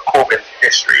back at Corbyn's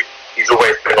history, he's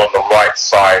always been on the right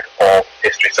side of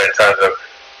history. So in terms of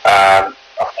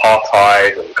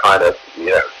apartheid and kind of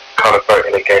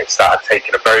voting against that, and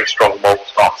taking a very strong moral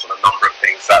stance on a number of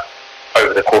things that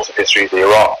over the course of history, the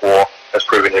Iraq War has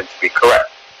proven him to be correct.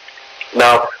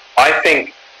 Now, I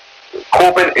think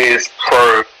Corbyn is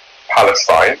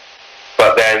pro-Palestine,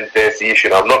 but then there's the issue,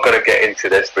 and I'm not going to get into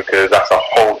this because that's a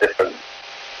whole different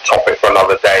topic for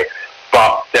another day,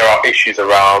 but there are issues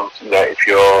around, if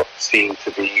you're seen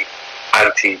to be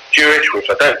anti-Jewish, which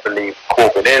I don't believe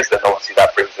Corbyn is, then obviously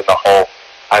that brings in the whole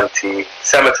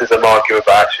anti-Semitism argument,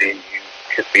 but actually you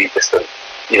could be just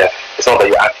it's not that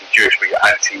you're anti-Jewish, but you're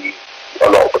anti a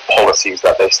lot of the policies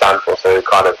that they stand for, so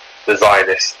kind of the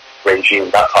Zionist regime,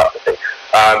 that type of thing.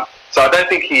 So I don't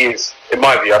think he is, in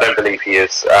my view, I don't believe he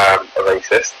is a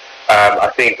racist. I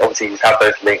think obviously he's had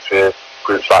those links with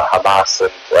groups like Hamas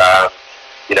and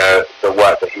the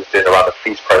work that he's doing around the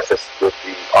peace process with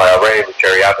the IRA, with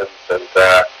Jerry Adams and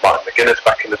Martin McGuinness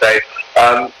back in the day.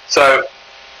 So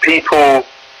people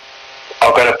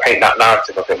are going to paint that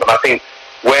narrative of him, and I think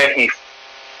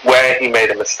where he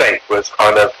made a mistake was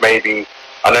kind of maybe,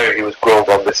 I know he was grilled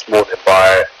on this morning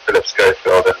by Philip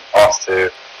Schofield and asked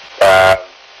to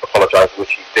apologise,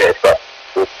 which he did, but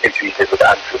was interviewed interview he did with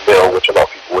Andrew Mill, which a lot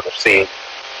of people would have seen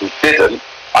who didn't.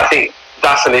 I think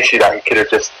that's an issue that he could have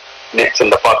just nipped in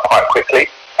the bud quite quickly.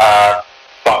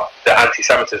 But the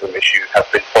anti-Semitism issue has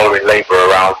been following Labour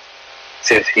around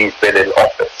since he's been in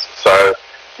office. So,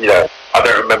 I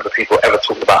don't remember people ever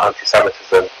talking about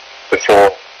anti-Semitism before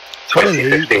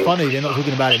 2015. Funny, they're not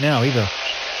talking about it now either.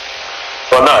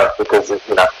 Well, no, because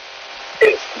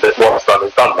what's done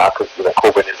is done now, because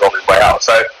Corbyn is on his way out.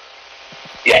 So,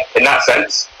 yeah, in that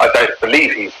sense, I don't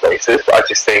believe he's racist. I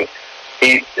just think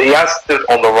he has stood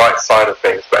on the right side of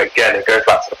things. But again, it goes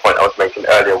back to the point I was making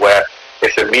earlier, where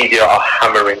if the media are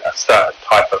hammering a certain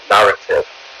type of narrative,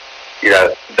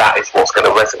 that is what's going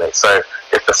to resonate. So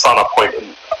if the Sun are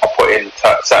putting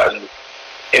certain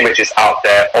images out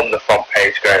there on the front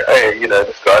page going, hey,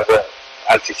 this guy's an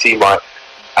anti-Semite,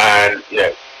 and,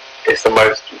 it's the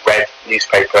most read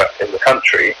newspaper in the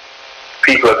country,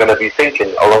 people are going to be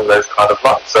thinking along those kind of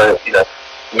lines. So,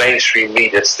 mainstream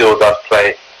media still does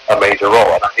play a major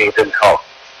role, and I think it didn't help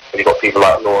when you've got people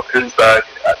like Laura Kuenssberg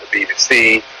at the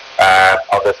BBC,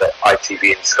 others at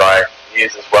ITV and Sky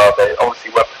News as well. They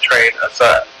obviously were portraying a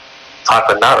certain type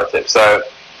of narrative. So,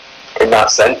 in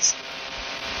that sense,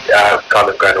 kind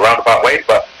of going a roundabout way,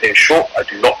 but in short, I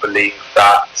do not believe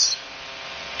that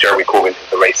Jeremy Corbyn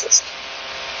is a racist.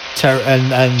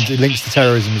 And links to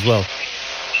terrorism as well.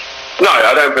 No,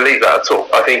 I don't believe that at all.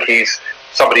 I think he's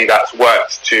somebody that's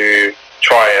worked to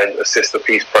try and assist the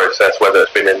peace process, whether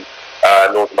it's been in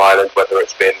Northern Ireland, whether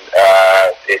it's been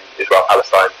in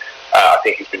Israel-Palestine. I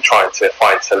think he's been trying to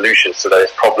find solutions to those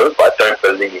problems, but I don't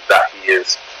believe that he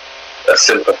is a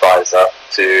sympathiser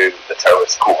to the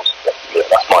terrorist cause.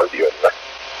 That's my view anyway.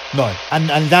 No,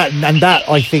 and that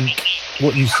I think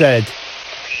what you said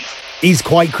is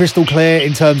quite crystal clear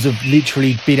in terms of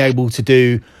literally being able to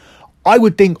do, I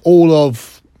would think, all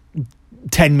of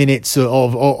 10 minutes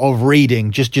of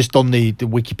reading just on the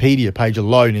Wikipedia page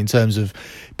alone in terms of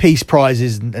peace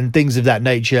prizes and things of that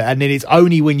nature. And then it's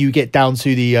only when you get down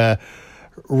to the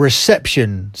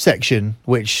reception section,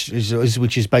 which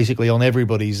is basically on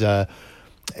everybody's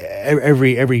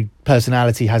every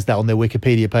personality has that on their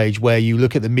Wikipedia page, where you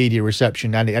look at the media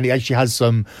reception, and it actually has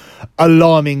some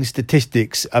alarming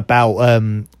statistics about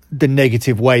the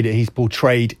negative way that he's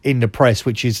portrayed in the press,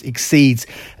 which exceeds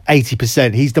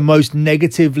 80%. He's the most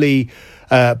negatively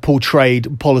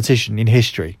portrayed politician in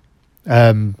history.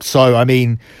 So I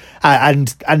mean,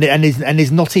 and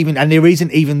there's not even, and there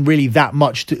isn't even really that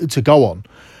much to go on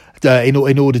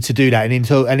in order to do that,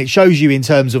 and it shows you in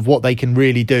terms of what they can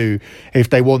really do if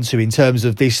they want to, in terms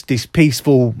of this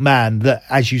peaceful man that,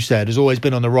 as you said, has always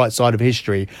been on the right side of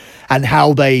history, and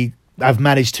how they have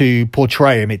managed to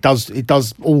portray him. It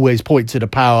does always point to the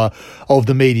power of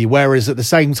the media, whereas at the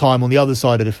same time, on the other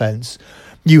side of the fence,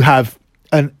 you have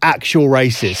an actual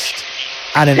racist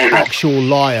and an actual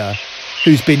liar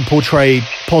who's been portrayed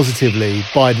positively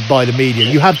by the media.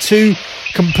 You have two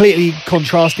completely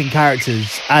contrasting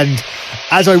characters, and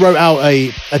as I wrote out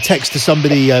a text to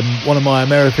somebody, one of my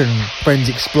American friends,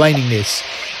 explaining this,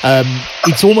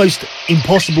 it's almost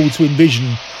impossible to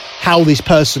envision how this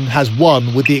person has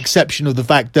won, with the exception of the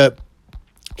fact that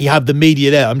you have the media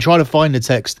there. I'm trying to find the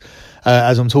text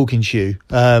as I'm talking to you.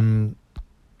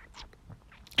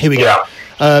 Here we go.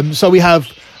 So we have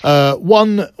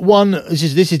one. This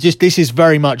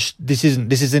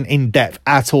isn't in depth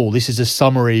at all. This is a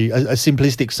summary, a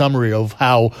simplistic summary of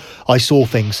how I saw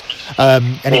things,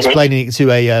 and explaining it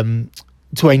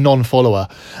to a non-follower.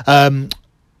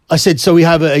 I said, so we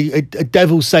have a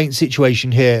devil saint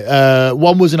situation here.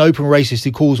 One was an open racist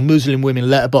who calls Muslim women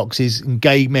letterboxes and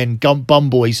gay men bum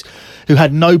boys, who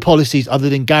had no policies other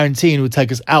than guaranteeing he would take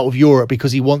us out of Europe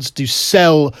because he wants to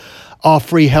sell our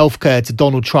free healthcare to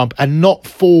Donald Trump and not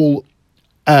fall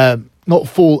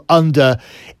under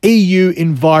EU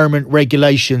environment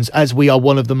regulations, as we are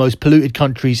one of the most polluted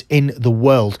countries in the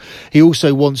world. He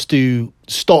also wants to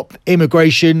stop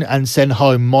immigration and send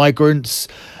home migrants.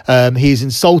 He has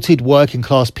insulted working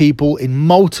class people in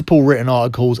multiple written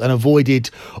articles and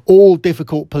avoided all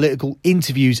difficult political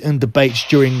interviews and debates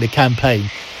during the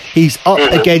campaign. He's up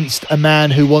against a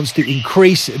man who wants to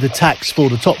increase the tax for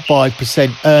the top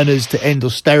 5% earners to end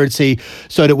austerity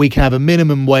so that we can have a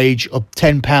minimum wage of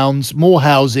 £10, more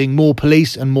housing, more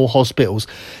police and more hospitals.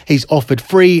 He's offered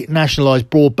free nationalised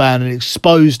broadband and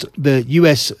exposed the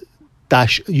US-UK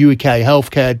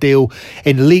healthcare deal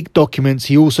in leaked documents.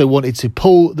 He also wanted to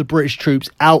pull the British troops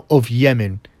out of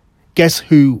Yemen. Guess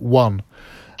who won?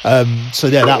 So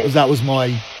yeah, that was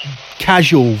my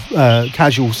casual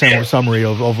summary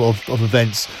of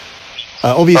events.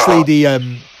 Obviously,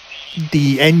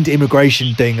 the end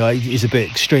immigration thing is a bit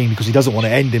extreme, because he doesn't want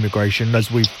to end immigration,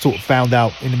 as we've sort of found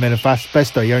out in the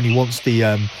manifesto. He only wants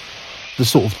the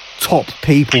sort of top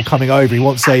people coming over. He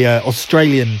wants a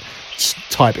Australian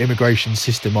type immigration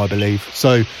system, I believe.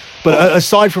 So, but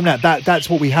aside from that's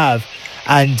what we have,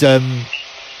 and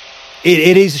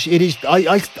it is.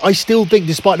 I still think,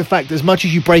 despite the fact, as much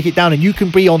as you break it down, and you can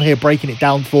be on here breaking it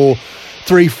down for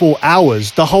 3-4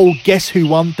 hours, the whole guess who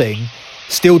won thing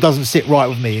still doesn't sit right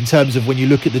with me in terms of when you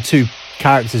look at the two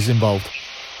characters involved.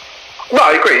 No,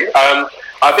 I agree.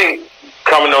 I think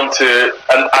coming on to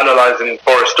analysing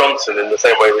Boris Johnson in the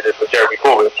same way we did with Jeremy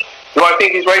Corbyn, do I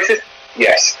think he's racist?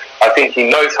 Yes. I think he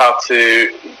knows how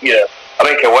to, I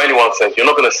don't care what anyone says, you're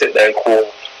not going to sit there and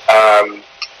call,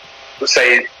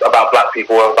 say about black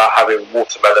people, about having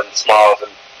watermelon smiles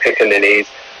and pickaninnies,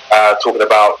 talking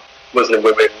about Muslim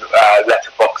women,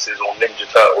 letterboxes, or Ninja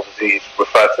Turtles, as he's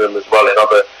referred to them as well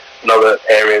in other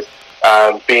areas,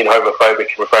 being homophobic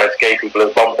and referring to gay people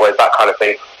as bum boys, that kind of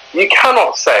thing. You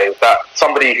cannot say that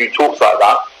somebody who talks like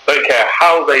that, don't care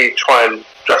how they try and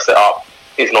dress it up,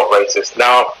 is not racist.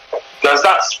 Now, does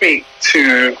that speak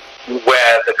to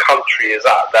where the country is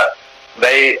at, that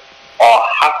they are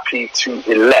happy to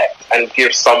elect and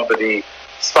give somebody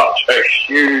such a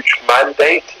huge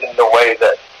mandate in the way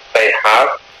that they have,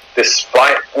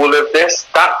 despite all of this?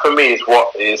 That for me is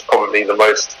what is probably the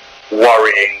most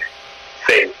worrying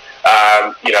thing.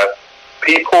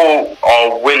 People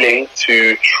are willing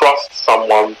to trust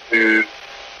someone who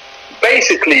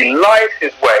basically lied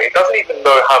his way, doesn't even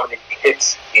know how many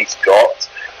kids he's got,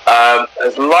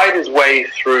 has lied his way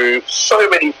through so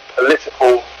many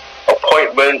political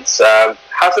appointments,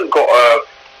 hasn't got a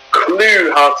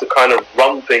clue how to kind of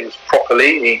run things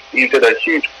properly. He did a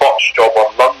huge botch job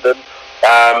on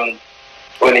London.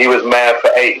 When he was mayor for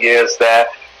 8 years there,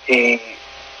 he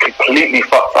completely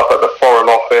fucked up at the Foreign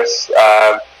Office,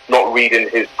 not reading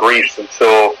his briefs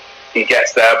until he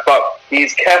gets there. But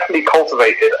he's carefully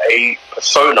cultivated a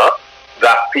persona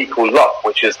that people love,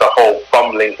 which is the whole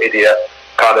bumbling idiot,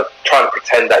 kind of trying to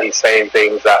pretend that he's saying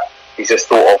things that he's just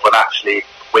thought of, when actually,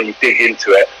 when you dig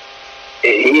into it,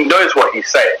 he knows what he's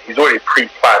saying. He's already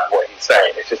pre-planned what he's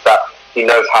saying. It's just that he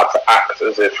knows how to act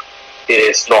as if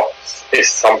it's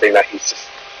something that he's just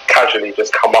casually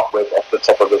just come up with off the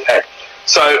top of his head.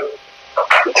 So,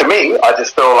 to me, I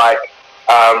just feel like,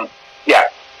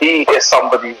 he is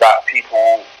somebody that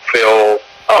people feel,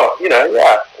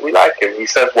 we like him. He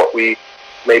says what we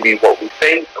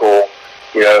think, or,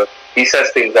 he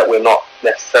says things that we're not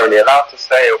necessarily allowed to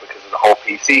say, or because of the whole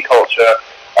PC culture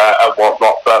and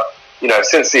whatnot. But,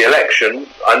 since the election,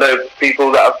 I know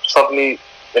people that have suddenly,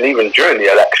 and even during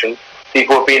the election,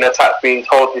 people have been attacked, being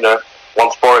told,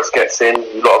 once Boris gets in,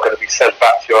 you lot are going to be sent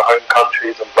back to your home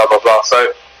countries and blah, blah, blah.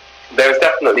 So there's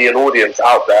definitely an audience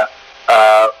out there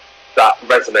that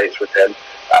resonates with him.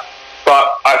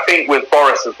 But I think with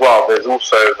Boris as well, there's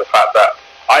also the fact that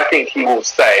I think he will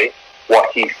say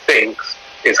what he thinks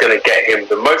is going to get him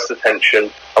the most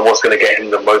attention and what's going to get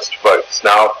him the most votes.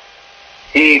 Now,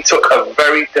 he took a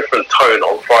very different tone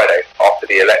on Friday after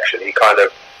the election. He kind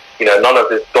of, none of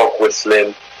this dog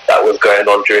whistling that was going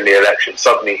on during the election.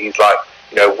 Suddenly he's like,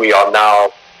 we are now,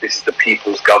 this is the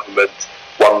people's government,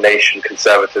 one nation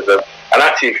conservatism. And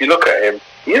actually, if you look at him,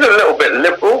 he's a little bit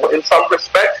liberal in some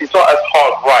respects. He's not as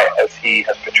hard right as he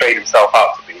has portrayed himself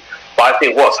out to be. But I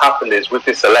think what's happened is, with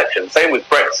this election, same with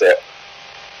Brexit,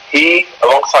 he,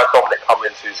 alongside Dominic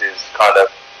Cummings, who's his kind of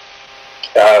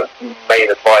main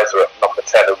advisor at number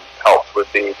 10 and helped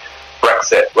with the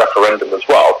Brexit referendum as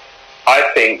well,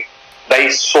 I think they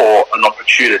saw an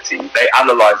opportunity. They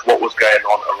analysed what was going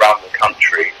on around the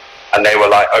country, and they were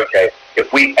like, okay,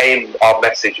 if we aim our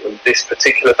message in this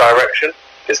particular direction,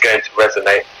 it's going to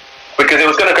resonate. Because it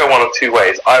was going to go one of two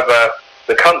ways. Either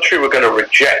the country were going to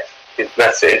reject his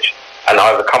message and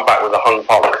either come back with a hung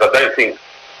parliament, because I don't think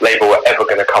Labour were ever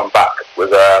going to come back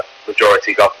with a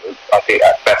majority government. I think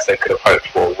at best they could have hoped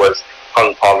for was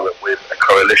hung parliament with a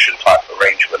coalition type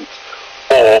arrangement,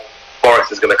 or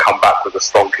Boris is going to come back with a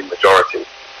stonking majority.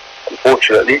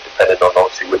 Unfortunately, depending on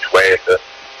obviously which way of the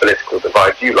political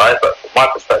divide you lie, but from my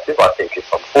perspective, I think it's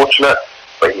unfortunate,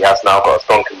 but he has now got a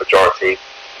stonking majority,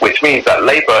 which means that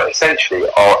Labour essentially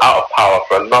are out of power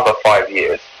for another 5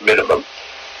 years minimum.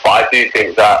 But I do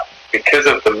think that because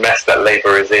of the mess that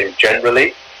Labour is in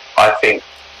generally, I think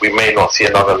we may not see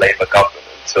another Labour government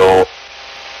until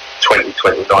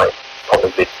 2029,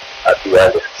 probably at the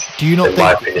earliest. Do you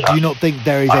not think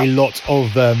there is a lot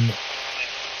of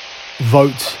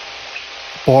vote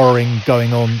borrowing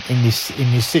going on in this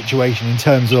situation, in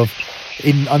terms of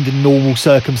under normal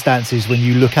circumstances, when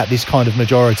you look at this kind of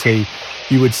majority,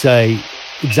 you would say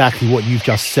exactly what you've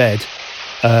just said.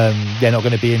 They're not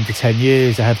going to be in for 10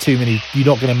 years. They have too many. You're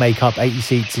not going to make up 80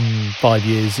 seats in 5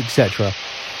 years, etc.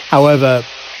 However,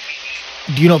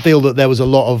 do you not feel that there was a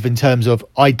lot of, in terms of,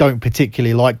 I don't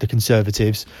particularly like the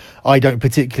Conservatives, I don't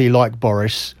particularly like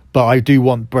Boris, but I do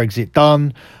want Brexit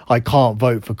done, I can't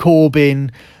vote for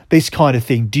Corbyn, this kind of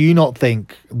thing? Do you not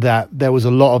think that there was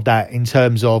a lot of that in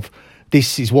terms of,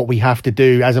 this is what we have to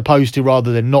do, as opposed to,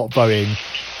 rather than not voting,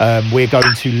 we're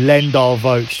going to lend our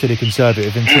votes to the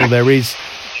Conservative until there is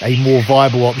a more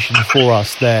viable option for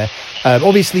us there?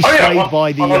 Obviously swayed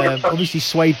by the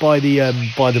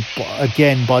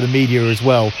media as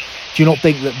well. Do you not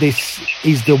think that this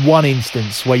is the one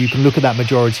instance where you can look at that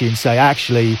majority and say,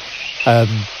 actually,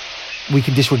 we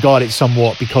can disregard it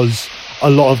somewhat, because a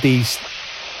lot of these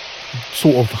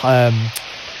sort of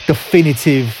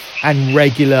definitive and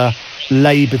regular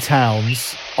Labour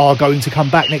towns are going to come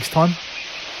back next time?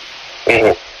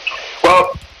 Mm-hmm.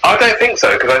 Well, I don't think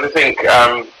so, because I just think,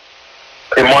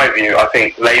 in my view, I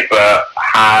think Labour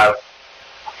have,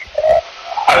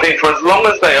 I think for as long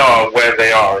as they are where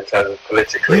they are in terms of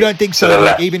politically... You don't think so,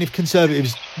 like, even if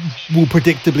Conservatives will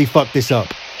predictably fuck this up?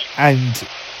 And...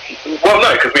 Well,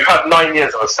 no, because we've had 9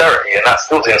 years of austerity, and that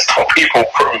still didn't stop people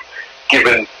from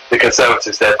giving the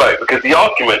Conservatives their vote, because the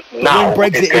argument now...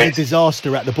 When Brexit is a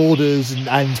disaster at the borders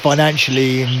and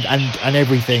financially and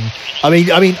everything. I mean,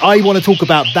 I want to talk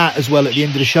about that as well at the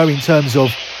end of the show, in terms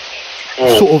of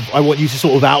sort of, I want you to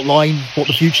sort of outline what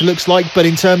the future looks like, but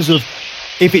in terms of,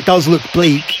 if it does look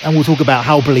bleak, and we'll talk about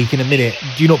how bleak in a minute,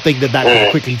 do you not think that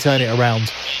can quickly turn it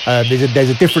around? There's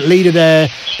a different leader there.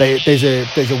 There's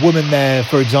a woman there,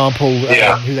 for example,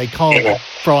 who they can't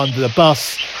throw under the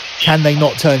bus. Can they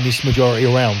not turn this majority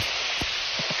around?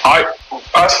 I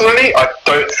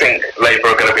don't think Labour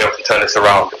are going to be able to turn this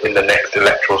around in the next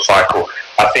electoral cycle.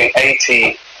 I think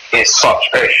 80 is such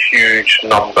a huge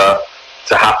number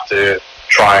to have to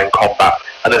try and combat.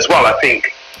 And as well, I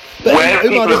think... But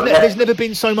Umar, there's never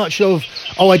been so much of,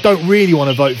 I don't really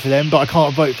want to vote for them, but I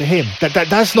can't vote for him.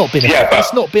 That's not been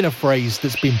that's not been a phrase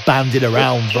that's been bandied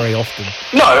around very often.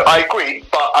 No, I agree,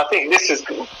 but I think this is...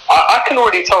 I can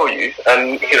already tell you,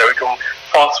 and we can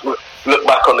look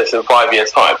back on this in 5 years'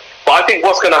 time. But I think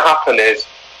what's going to happen is,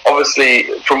 obviously,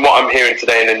 from what I'm hearing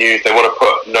today in the news, they want to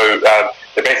put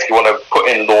they basically want to put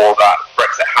in law that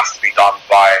Brexit has to be done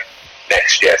by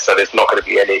next year, so there's not going to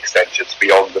be any extensions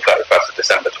beyond the 31st of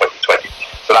December 2020.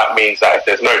 So that means that if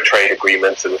there's no trade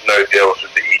agreements and there's no deals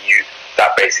with the EU,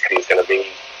 that basically is going to be,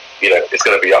 it's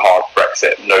going to be a hard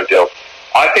Brexit, no deal.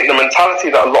 I think the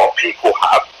mentality that a lot of people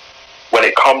have when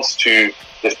it comes to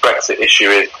this Brexit issue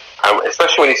is,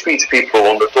 especially when you speak to people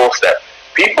on the doorstep,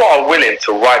 people are willing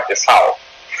to ride this out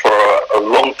for a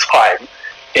long time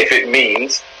if it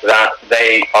means that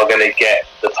they are going to get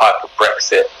the type of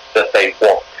Brexit that they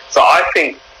want. So I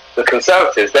think the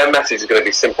Conservatives, their message is going to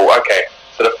be simple. Okay,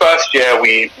 so the first year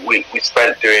we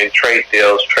spent doing trade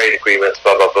deals, trade agreements,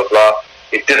 blah, blah, blah, blah.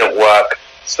 It didn't work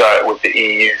with the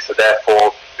EU, so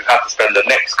therefore we've had to spend the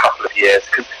next couple of years,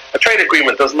 because a trade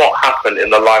agreement does not happen in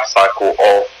the life cycle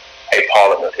of a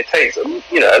parliament. It takes,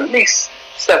 at least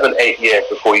 7-8 years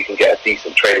before you can get a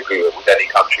decent trade agreement with any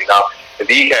country. Now, if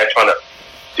the UK are trying to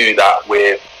do that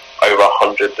with over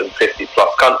 150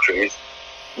 plus countries,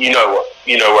 you know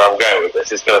where I'm going with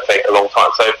this. It's going to take a long time.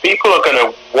 So if people are going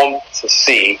to want to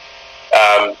see,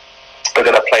 are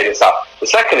going to play this out. The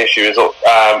second issue is,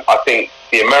 I think,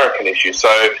 the American issue. So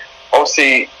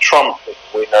obviously Trump,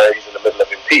 we know he's in the middle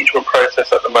of impeachment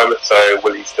process at the moment. So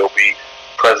will he still be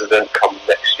president come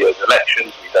next year's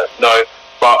elections? We don't know.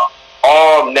 But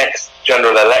our next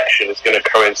general election is going to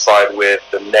coincide with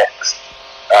the next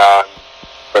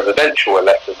presidential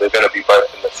elections. They're going to be both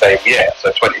in the same year, so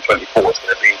 2024 is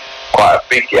going to be quite a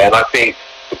big year. And I think,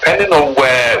 depending on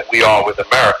where we are with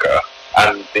America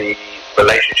and the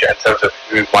relationship in terms of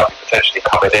who might be potentially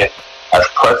coming in as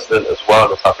president as well,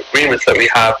 and the type of agreements that we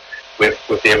have with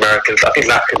the Americans, I think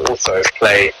that can also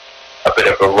play a bit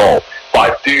of a role.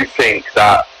 But I do think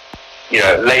that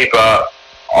Labour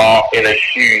are in a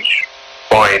huge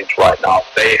bind right now.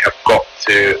 They've got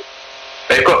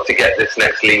to get this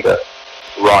next leader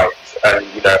right, and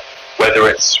whether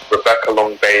it's Rebecca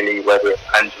Long-Bailey, whether it's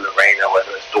Angela Rayner, whether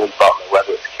it's Dawn Butler,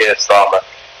 whether it's Keir Starmer,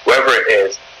 whoever it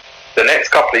is, the next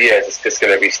couple of years is just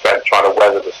going to be spent trying to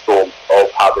weather the storm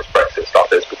of how this Brexit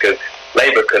stuff is, because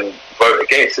Labour can vote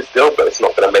against this deal, but it's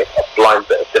not going to make a blind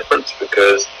bit of difference,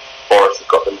 because Boris has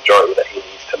got the majority that he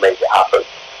needs to make it happen.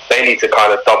 They need to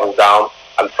kind of double down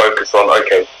and focus on,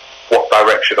 okay, what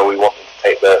direction are we wanting to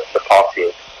take the party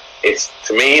in?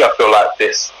 To me, I feel like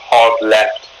this hard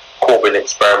left Corbyn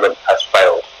experiment has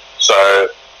failed. So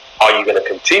Are you going to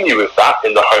continue with that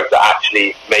in the hope that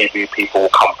actually maybe people will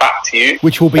come back to you?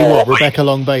 Which will be what? Rebecca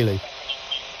Long-Bailey?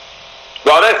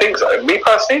 No, I don't think so. Me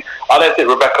personally, I don't think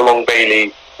Rebecca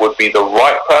Long-Bailey would be the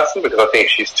right person, because I think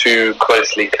she's too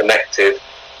closely connected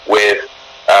with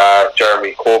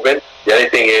Jeremy Corbyn. The only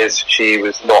thing is, she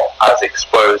was not as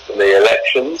exposed in the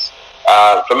elections.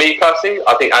 For me personally,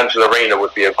 I think Angela Rayner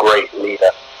would be a great leader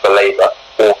for Labour,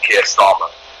 or Keir Starmer.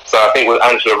 So I think with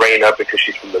Angela Rayner, because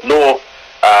she's from the north,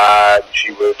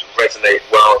 she would resonate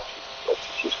well.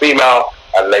 She's female,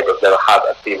 and Labour have never had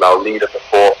a female leader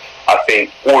before. I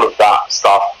think all of that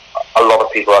stuff, a lot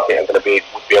of people I think would be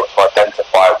able to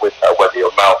identify with her, whether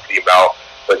you're male, female,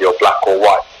 whether you're black or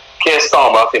white. Keir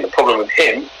Starmer, I think the problem with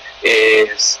him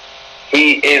is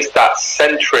he is that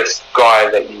centrist guy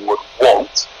that you would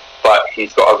want, but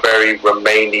he's got a very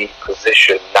Remainy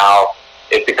position. Now,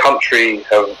 if the country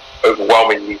have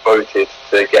overwhelmingly voted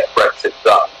to get Brexit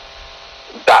done,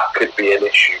 that could be an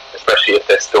issue, especially if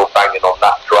they're still banging on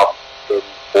that drum in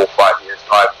 4 or 5 years'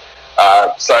 time.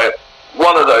 So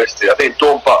one of those two. I think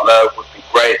Dawn Butler would be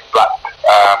great, black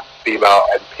female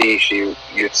MP.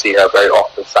 You'd see her very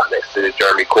often sat next to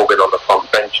Jeremy Corbyn on the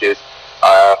front benches.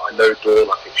 I know Dawn.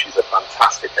 I think she's a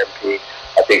fantastic MP.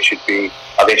 I think she'd be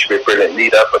a brilliant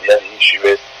leader. But the only issue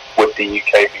is, would the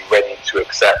UK be ready to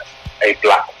accept a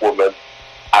black woman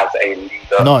as a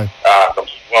leader? No.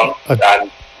 Number one,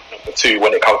 and number two,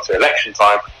 when it comes to election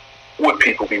time, would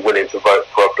people be willing to vote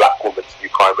for a black woman to be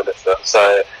Prime Minister?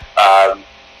 So,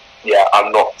 yeah,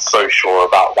 I'm not so sure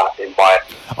about that.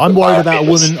 I'm worried about a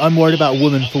woman. I'm worried about a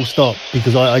woman. Full stop.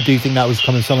 Because I do think that was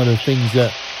kind of some of the things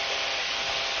that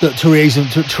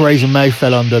Theresa May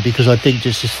fell under. Because I think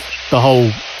just the whole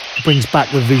brings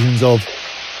back the visions of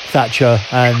Thatcher,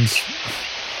 and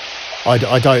I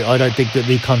don't think that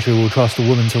the country will trust a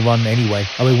woman to run anyway.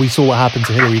 I mean, we saw what happened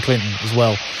to Hillary Clinton as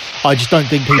well. I just don't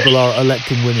think people are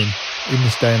electing women in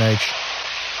this day and age.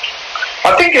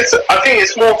 I think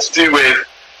it's more to do with,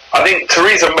 I think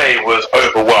Theresa May was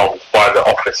overwhelmed by the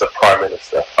office of Prime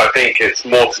Minister. I think it's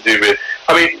more to do with,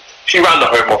 I mean, she ran the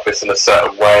Home Office in a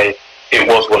certain way. It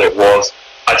was what it was.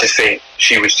 I just think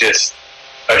she was just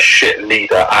a shit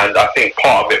leader. And I think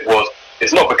part of it was,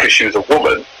 it's not because she was a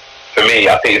woman. For me,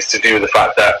 I think it's to do with the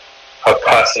fact that her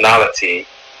personality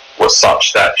was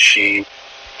such that she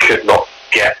could not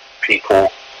get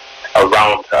people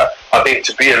around her. I think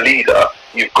to be a leader,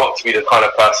 you've got to be the kind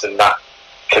of person that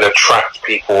can attract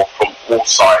people from all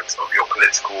sides of your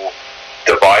political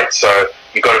divide. So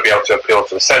you've got to be able to appeal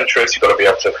to the centrists, you've got to be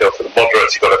able to appeal to the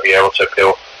moderates, you've got to be able to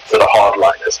appeal to the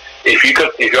hardliners. If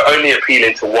you're only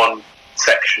appealing to one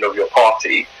section of your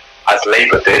party, as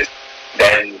Labour did,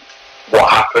 then what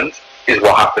happened is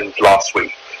what happened last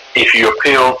week. If you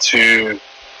appeal to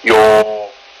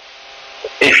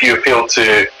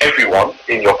everyone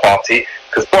in your party,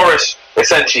 because Boris,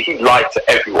 essentially, he lied to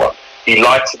everyone. He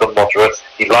lied to the moderates,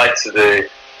 he lied to the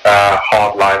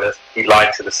hardliners, he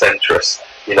lied to the centrists,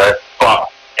 but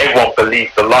everyone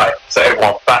believed the lie, so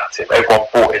everyone backed him, everyone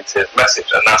bought into his message,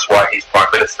 and that's why he's Prime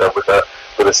Minister with a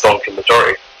stonking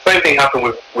majority. Same thing happened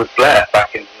with Blair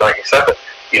back in '97.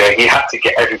 He had to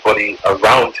get everybody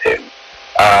around him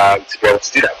to be able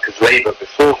to do that, because Labour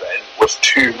before then was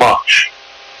too much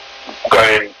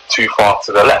going too far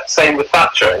to the left. Same with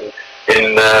Thatcher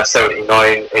in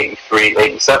 79, 83,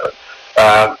 87.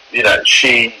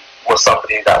 She was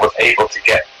somebody that was able to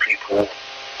get people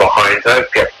behind her,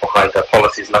 get behind her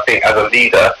policies. And I think as a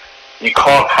leader, you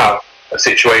can't have a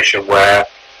situation where,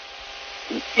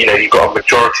 you've got a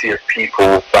majority of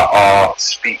people that are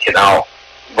speaking out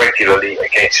regularly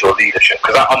against your leadership,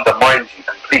 because that undermines you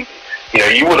completely.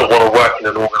 You wouldn't want to work in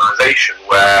an organisation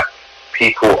where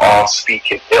people are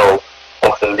speaking ill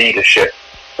of the leadership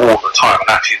all the time, and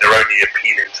actually they're only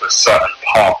appealing to a certain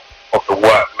part of the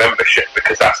work membership,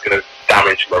 because that's going to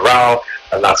damage morale,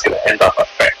 and that's going to end up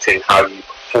affecting how you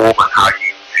perform and how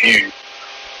you view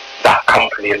that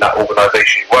company and that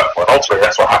organisation you work for. And ultimately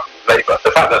that's what happened with Labour.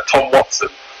 The fact that Tom Watson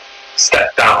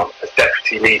stepped down as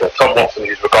deputy leader, Tom Watson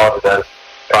is regarded as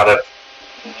kind of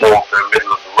more of the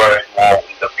middle of the road, more on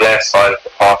the Blair side of the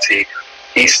party,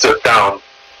 he stood down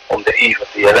on the eve of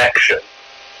the election.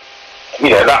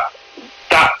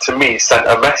 That to me sent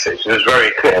a message. It was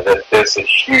very clear that there's a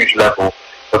huge level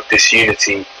of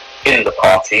disunity in the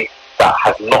party that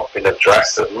has not been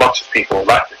addressed. As much as people would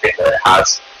like to think that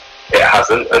it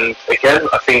hasn't. And again,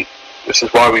 I think this is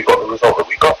why we got the result that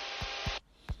we got.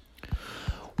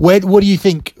 What do you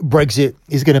think Brexit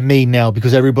is going to mean now?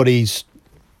 Because everybody's,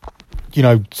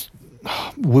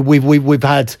 we've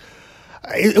had,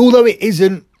 although it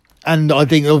isn't. And I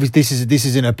think obviously this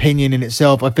is an opinion in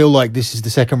itself. I feel like this is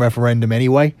the second referendum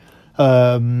anyway.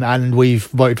 and we've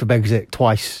voted for Brexit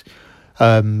twice.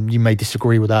 You may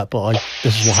disagree with that, but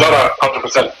this is what happened.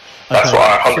 100%. That's Okay,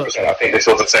 what 100%. I think this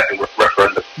was the second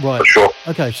referendum, right, for sure.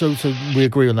 Okay, so we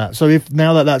agree on that. So if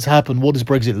now that that's happened, what does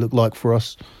Brexit look like for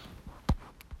us?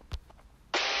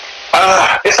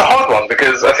 It's a hard one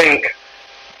because I think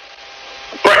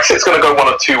Brexit's going to go one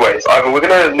of two ways. Either we're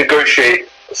going to negotiate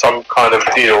some kind of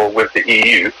deal with the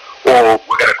EU, or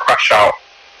we're going to crash out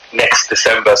next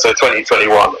December. So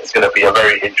 2021 is going to be a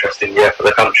very interesting year for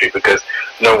the country because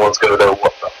no one's going to know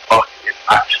what the fuck is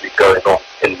actually going on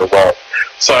in the world.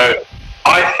 So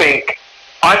I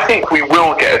think we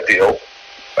will get a deal,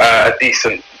 a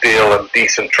decent deal and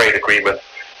decent trade agreement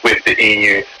with the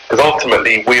EU, because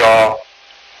ultimately we are,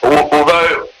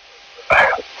 although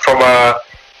from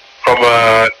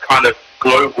a kind of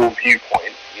global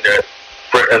viewpoint,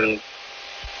 Britain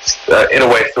in a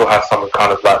way still has some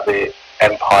kind of like the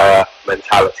empire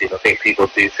mentality, and I think people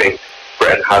do think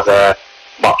Britain has a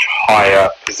much higher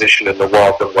position in the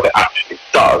world than what it actually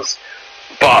does.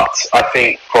 But I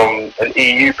think from an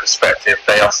EU perspective,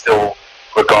 they are still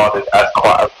regarded as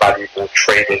quite a valuable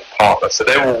trading partner. So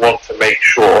they will want to make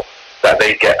sure that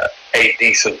they get a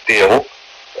decent deal,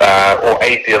 or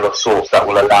a deal of sorts that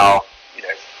will allow,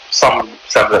 some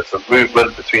semblance of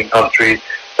movement between countries.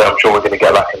 So I'm sure we're going to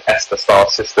get like an ESTA-style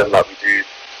system like we do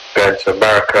going to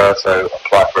America, so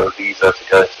apply for a visa to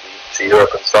go to Europe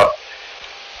and stuff.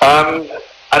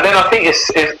 And then I think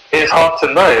it's hard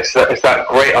to know. It's that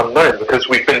great unknown because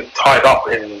we've been tied up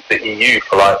in the EU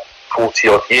for like 40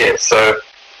 odd years. So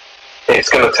it's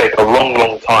going to take a long,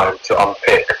 long time to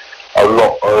unpick a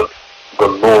lot of the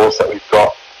laws that we've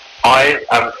got. I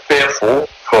am fearful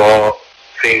for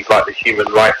things like the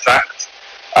Human Rights Act.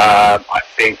 I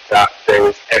think that there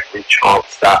is every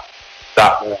chance that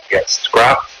will get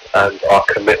scrapped, and our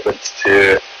commitment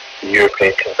to the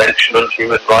European Convention on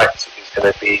Human Rights is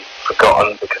going to be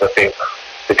forgotten because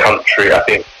I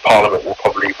think Parliament will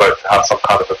probably vote to have some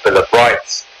kind of a Bill of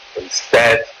Rights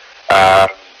instead.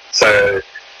 So,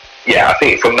 yeah, I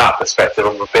think from that perspective,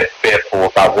 I'm a bit fearful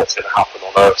about what's going to happen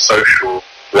on a social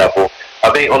level. I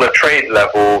think on a trade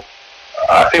level,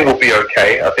 I think we'll be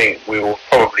okay. I think we will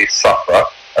probably suffer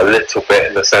a little bit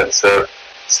in the sense of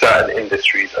certain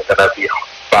industries are going to be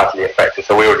badly affected.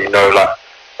 So we already know, like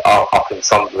up in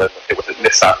Sunderland, I think it was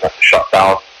Nissan had to shut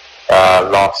down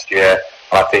last year.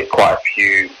 And I think quite a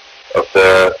few of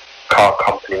the car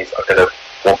companies are going to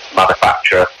want to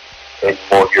manufacture in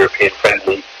more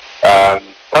European-friendly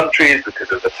countries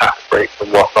because of the tax breaks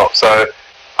and whatnot. So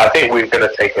I think we're going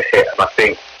to take a hit, and I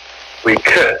think we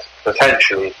could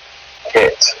potentially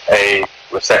hit a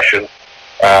recession,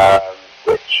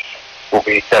 which will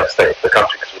be devastating for the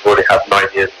country because we've already had 9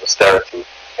 years of austerity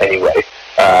anyway.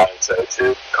 So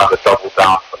to kind of double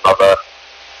down for another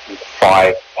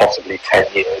 5, possibly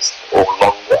 10 years or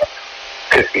longer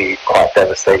could be quite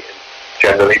devastating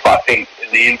generally. But I think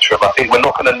in the interim, I think we're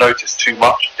not going to notice too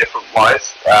much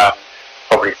different-wise,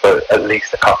 probably for at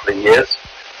least a couple of years.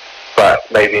 But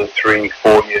maybe in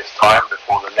 3-4 years' time,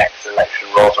 before the next election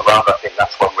rolls around, I think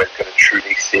that's when we're going to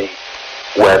truly see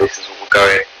where this is all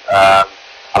going.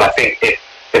 And I think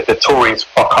if the Tories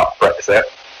fuck up Brexit,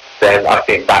 then I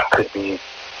think that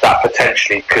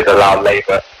potentially could allow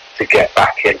Labour to get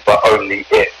back in, but only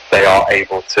if they are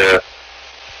able to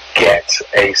get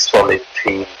a solid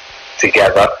team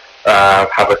together,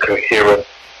 have a coherent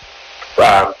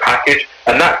package.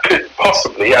 And that could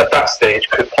possibly, at that stage,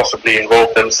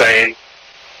 involve them saying,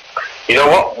 you know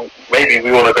what, maybe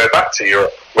we want to go back to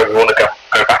Europe, maybe we want to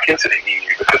go back into the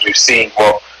EU, because we've seen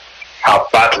how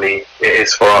badly it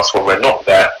is for us when we're not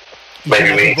there.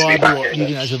 Maybe we need to be back in. You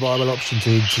think that's a viable option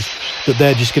that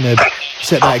they're just going to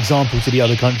set that example to the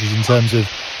other countries in terms of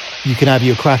you can have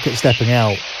your crack at stepping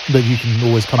out, but you can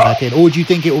always come back in? Or do you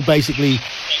think it will basically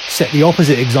set the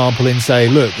opposite example and say,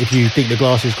 look, if you think the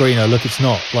grass is greener, look, it's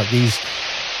not. Like these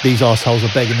arseholes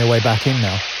are begging their way back in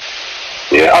now.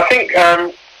 Yeah, I think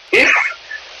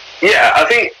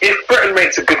if Britain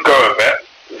makes a good go of it,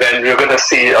 then you're going to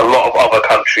see a lot of other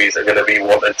countries are going to be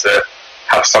wanting to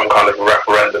have some kind of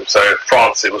referendum. So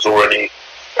France, it was already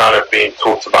kind of being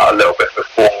talked about a little bit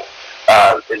before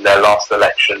in their last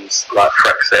elections, like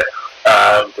Brexit,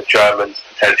 the Germans,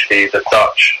 potentially the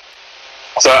Dutch.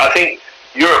 So I think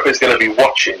Europe is going to be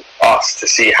watching us to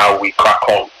see how we crack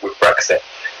on with Brexit.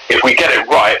 If we get it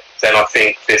right, then I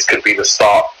think this could be the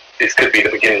start. This could be the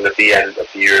beginning of the end of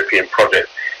the European project.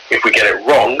 If we get it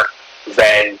wrong,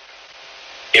 then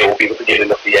it will be the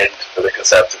beginning of the end for the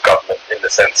Conservative government, in the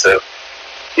sense of,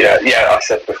 I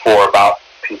said before about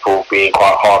people being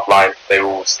quite hardline. They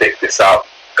will stick this out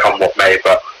come what may.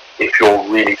 But if you're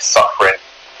really suffering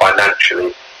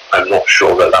financially, I'm not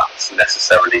sure that that's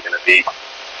necessarily going to be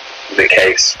the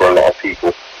case for a lot of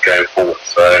people going forward.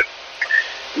 So,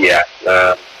 yeah.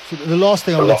 So the last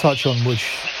thing I want to touch on,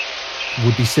 which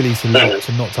would be silly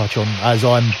to not touch on, as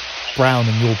I'm brown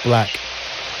and you're black.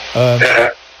 Are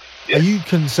you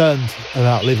concerned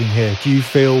about living here? Do you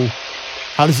feel,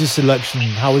 how does this election,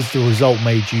 how has the result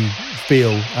made you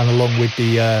feel? And along with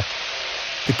the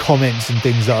comments and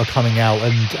things that are coming out,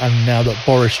 and now that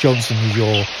Boris Johnson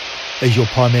is your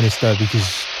prime minister,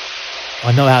 because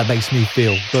I know how it makes me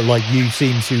feel, but like you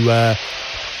seem to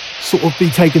sort of be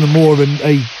taking more of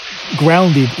a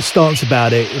grounded stance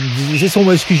about it. And is this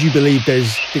almost because you believe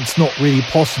it's not really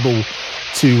possible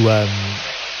to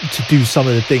do some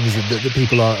of the things that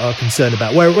people are concerned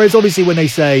about? Whereas obviously when they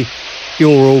say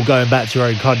you're all going back to your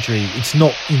own country, it's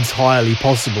not entirely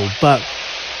possible. But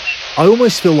I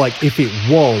almost feel like if it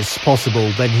was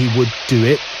possible, then he would do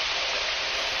it.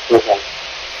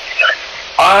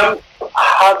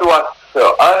 How do I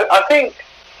feel? I think,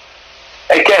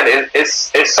 again,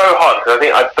 it's so hard, because I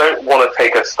think I don't want to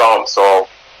take a stance of,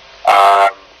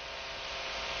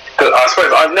 because I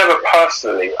suppose I've never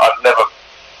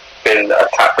been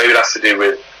attacked. Maybe that's to do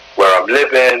with where I'm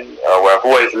living, where I've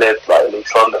always lived, like in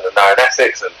East London and now in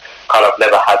Essex, and kind of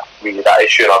never had really that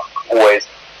issue. And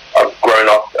I've grown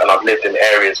up and I've lived in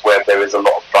areas where there is a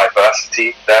lot of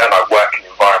diversity there, and I work in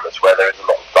environments where there is a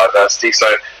lot of diversity. So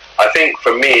I think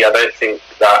for me, I don't think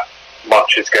that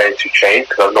much is going to change,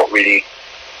 because I've not really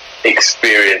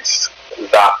experienced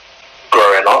that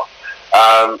growing up.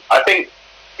 I think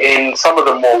in some of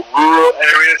the more rural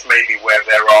areas, maybe where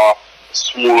there are a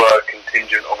smaller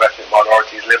contingent of ethnic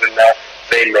minorities living there,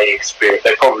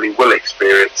 they probably will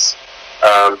experience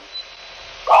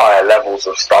higher levels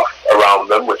of stuff around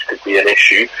them, which could be an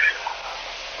issue.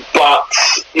 But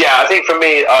yeah, I think for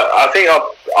me, I think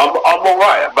I'm all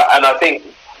right. And I think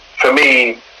for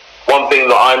me, one thing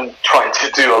that I'm trying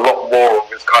to do a lot more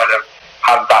of is kind of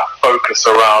have that focus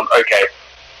around, okay,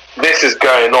 this is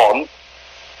going on,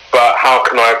 but how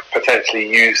can I potentially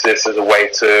use this as a way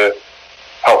to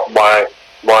help my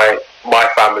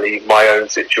family, my own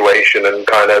situation, and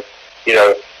kind of,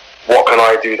 what can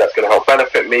I do that's going to help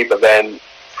benefit me, but then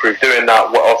through doing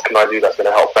that, what else can I do that's going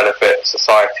to help benefit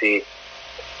society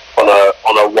on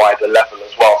a wider level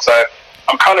as well? So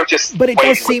I'm kind of just... But it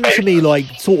does seem to me like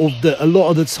sort of that a lot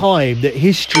of the time that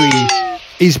history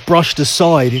is brushed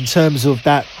aside in terms of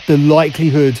that the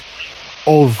likelihood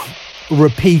of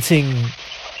repeating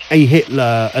a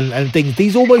Hitler and things.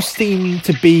 These almost seem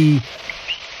to be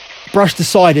brushed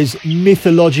aside as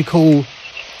mythological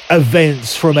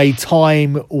events from a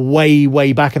time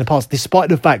way back in the past, despite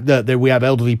the fact that we have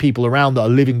elderly people around that are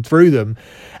living through them.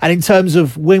 And in terms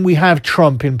of when we have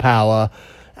Trump in power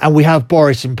and we have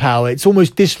Boris in power, it's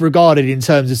almost disregarded in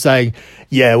terms of saying,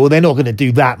 yeah, well, they're not going to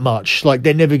do that much. Like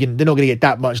they're not going to get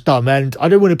that much done. And I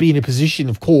don't want to be in a position,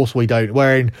 of course we don't,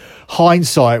 where in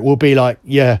hindsight we'll be like,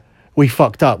 yeah, we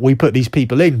fucked up. We put these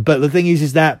people in. But the thing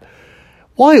is that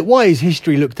why is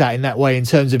history looked at in that way, in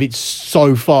terms of it's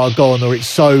so far gone, or it's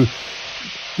so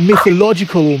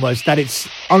mythological almost that it's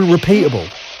unrepeatable?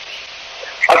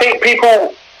 I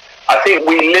think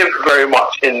we live very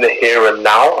much in the here and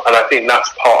now, and I think that's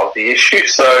part of the issue.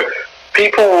 So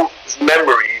people's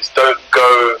memories don't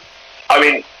go... I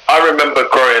mean, I remember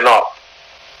growing up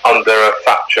under a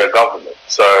Thatcher government,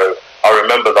 so I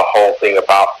remember the whole thing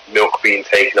about milk being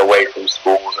taken away from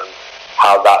schools and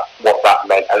what that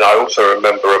meant. And I also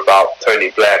remember about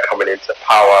Tony Blair coming into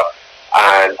power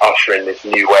and ushering this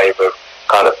new wave of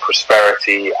kind of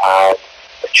prosperity and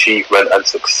achievement and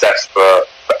success for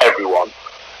everyone.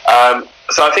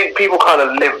 So I think people kind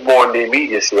of live more in the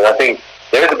immediacy, and I think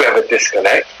there is a bit of a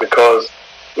disconnect, because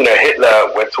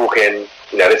Hitler, we're talking,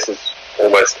 this is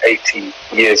almost 80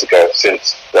 years ago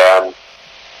since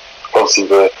obviously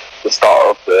the start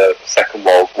of the Second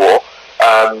World War,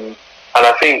 and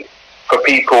I think for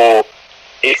people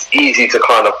it's easy to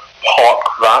kind of park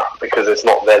that because it's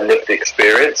not their lived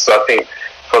experience. So I think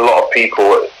for a lot of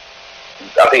people,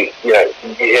 I think you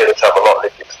hear the term a lot of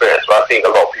lived experience, but I think a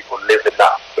lot of people live in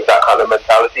that with that kind of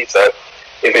mentality. So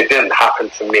if it didn't happen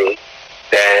to me,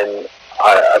 then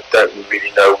I don't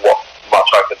really know what much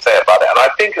I can say about it. And I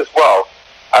think as well,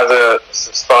 as a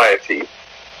society,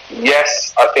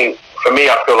 yes, I think for me,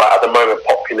 I feel like at the moment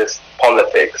populist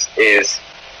politics is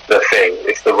the thing.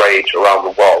 It's the rage around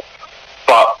the world.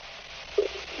 But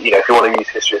if you want to use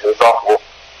history as an example,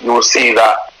 you will see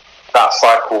that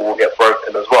cycle will get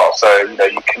broken as well. So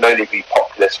you can only be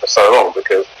populist for so long,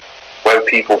 because when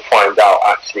people find out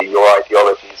actually your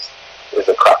ideology is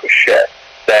a crack of shit,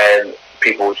 then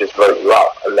people will just vote you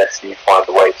out unless you find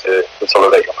a way to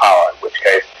consolidate your power, in which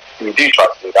case you do try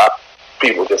to do that,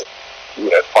 people just,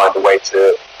 find a way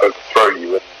to overthrow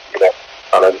you and,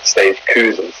 kind of stage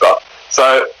coups and stuff.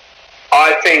 So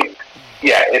I think,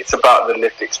 it's about the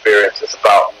lived experience. It's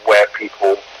about what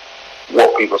people's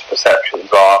perceptions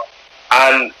are,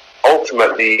 and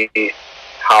ultimately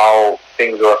how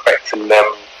things are affecting them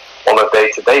on a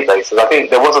day-to-day basis. I think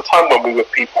there was a time when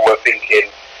people were thinking,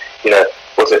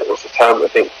 what's the term? I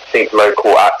think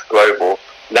local, act global.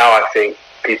 Now I think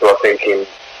people are thinking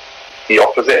the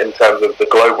opposite in terms of the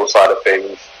global side of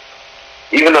things.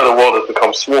 Even though the world has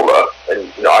become smaller,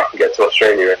 and I can get to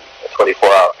Australia in a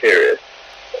 24-hour period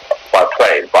by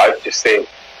plane, but I just think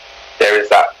there's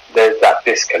that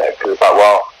disconnect, because it's like,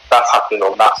 well, that's happening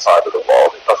on that side of the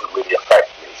world. It doesn't really affect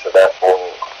me, so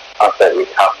therefore I don't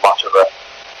really have much of a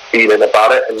feeling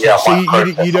about it. And so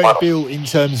you don't feel, in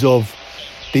terms of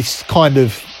this kind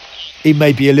of, it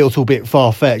may be a little bit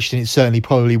far-fetched, and it certainly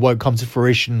probably won't come to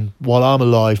fruition while I'm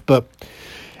alive, but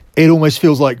it almost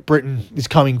feels like Britain is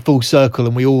coming full circle,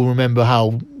 and we all remember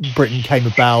how Britain came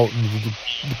about, and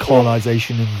the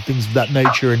colonisation and things of that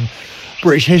nature, and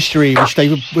British history, which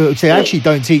they actually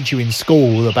don't teach you in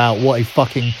school, about what a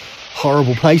fucking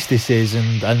horrible place this is,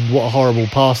 and what a horrible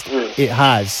past it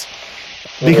has,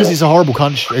 because it's a horrible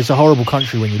country. It's a horrible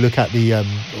country when you look at the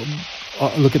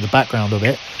background of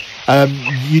it.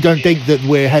 You don't think that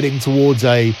we're heading towards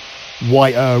a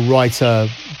whiter, righter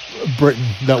Britain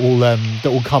that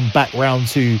will come back round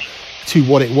to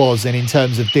what it was, and in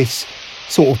terms of this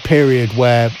sort of period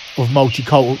of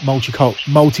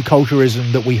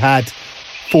multiculturalism that we had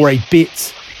for a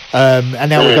bit, and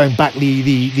now we're going back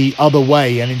the other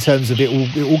way, and in terms of it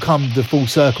will come the full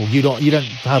circle. You don't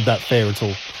have that fear at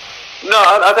all? No,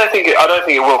 I don't think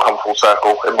it will come full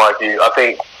circle, in my view. I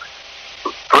think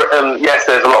Britain, yes,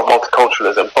 there's a lot of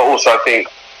multiculturalism, but also I think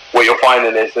what you're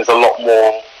finding is there's a lot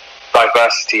more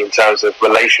diversity in terms of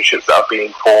relationships that are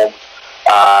being formed,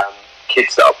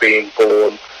 kids that are being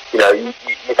born. You're going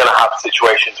to have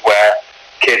situations where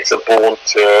kids are born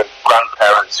to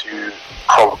grandparents who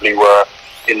probably were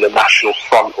in the National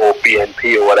Front or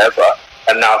BNP or whatever,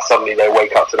 and now suddenly they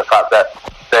wake up to the fact that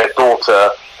their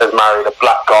daughter has married a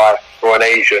black guy or an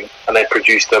Asian, and they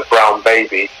produced a brown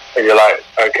baby, and you're like,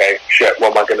 okay, shit,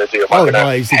 what am I going to do?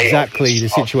 It's exactly the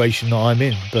situation that I'm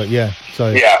in, but so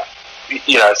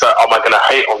am I going to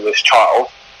hate on this child,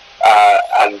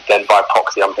 and then by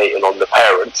proxy I'm hating on the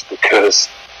parents because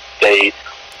they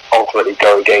ultimately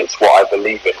go against what I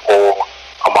believe in? Or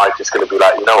am I just going to be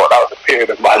like, you know what, that was a period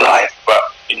of my life, but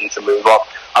you need to move on?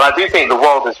 And I do think the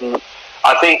world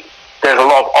I think there's a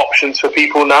lot of options for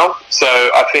people now. So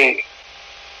I think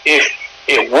if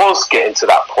it was getting to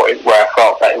that point where I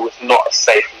felt that it was not a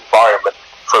safe environment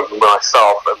for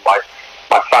myself and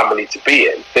my family to be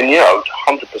in, then I would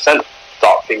 100%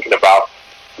 start thinking about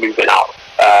moving out.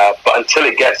 But until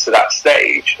it gets to that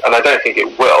stage, and I don't think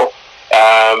it will,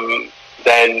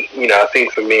 then I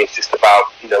think for me it's just about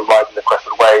riding the crest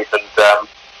of the wave, and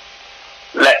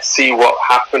let's see what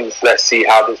happens. Let's see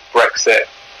how this Brexit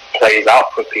plays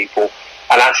out for people.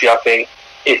 And actually, I think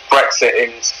if Brexit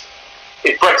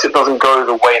doesn't go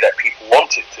the way that people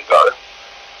want it to go,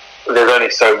 there's only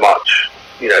so much,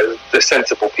 the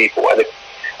sensible people. And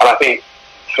I think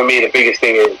for me the biggest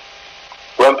thing is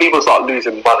when people start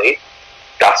losing money,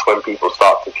 that's when people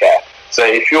start to care. So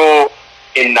if you're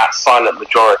in that silent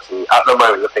majority, at the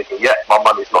moment you're thinking, yeah, my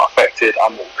money's not affected,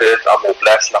 I'm all good, I'm all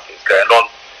blessed, nothing's going on,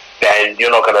 then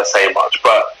you're not going to say much.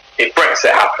 But if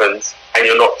Brexit happens and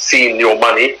you're not seeing your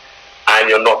money and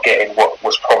you're not getting what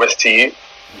was promised to you,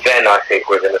 then I think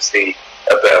we're going to see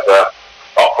a bit of a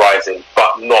uprising,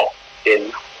 but not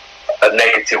in a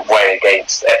negative way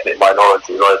against ethnic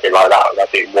minorities or anything like that. I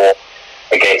think more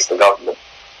against the government.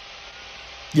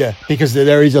 Yeah, because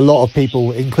there is a lot of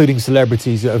people, including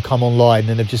celebrities, that have come online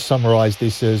and have just summarised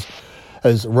this as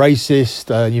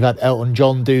racist. You've had Elton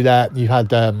John do that. You've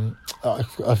had,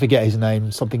 I forget his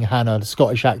name, something Hannah, the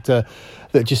Scottish actor,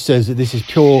 that just says that this is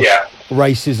pure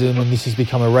racism and this has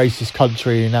become a racist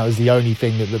country, and that was the only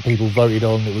thing that people voted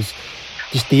on. It was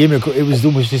just it was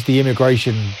almost just the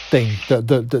immigration thing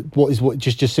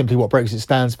just simply what Brexit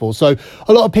stands for. So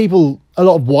a lot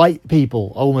of white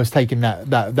people are almost taking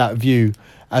that view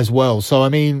as well. So I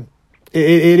mean,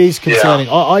 it is concerning.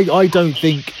 I don't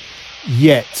think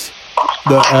yet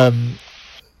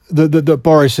that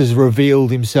Boris has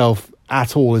revealed himself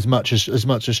at all as much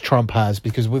as Trump has,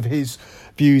 because with his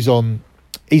views on,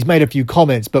 he's made a few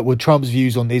comments, but with Trump's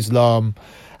views on Islam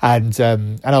and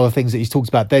other things that he's talked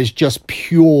about, there's just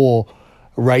pure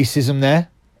racism there.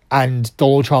 And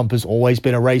Donald Trump has always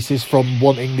been a racist, from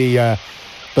wanting the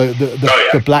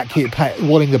the black kid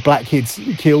wanting the black kids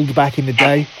killed back in the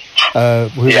day,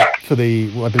 for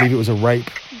the I believe it was a rape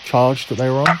charge that they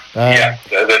were on.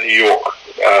 The New York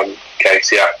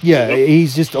case.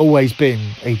 He's just always been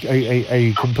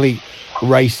a complete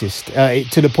racist,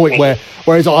 to the point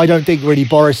whereas I don't think really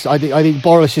Boris. I think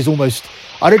Boris is almost.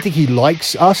 I don't think he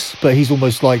likes us, but he's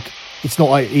almost like it's not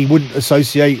like he wouldn't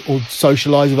associate or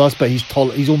socialise with us, but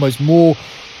he's almost more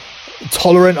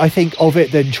tolerant, I think, of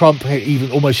it than Trump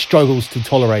even almost struggles to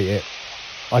tolerate it.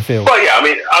 I feel. Well, yeah, I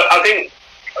mean, I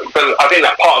think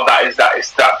that part of that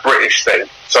is that British thing.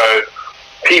 So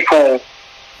people,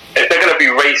 if they're going to be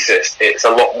racist, it's a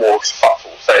lot more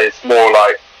subtle. So it's more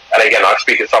like, and again, I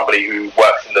speak as somebody who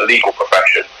works in the legal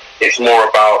profession. It's more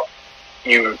about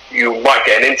you might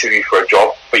get an interview for a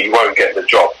job, but you won't get the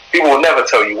job. People will never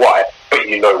tell you why, but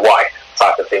you know why,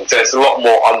 type of thing. So it's a lot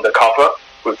more undercover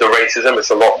with the racism.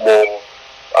 It's a lot more,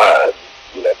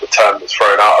 the term that's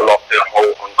thrown out a lot, the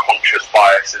whole unconscious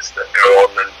biases that go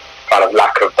on and kind of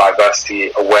lack of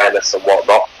diversity awareness and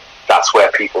whatnot. That's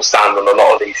where people stand on a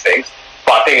lot of these things.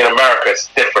 But I think in America it's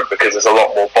different because it's a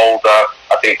lot more bolder.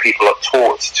 I think people are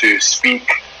taught to speak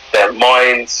their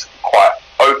minds quite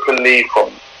openly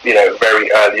from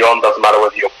very early on. Doesn't matter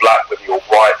whether you're black, whether you're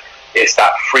white. It's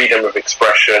that freedom of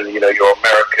expression. You're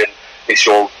American. It's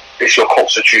your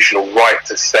constitutional right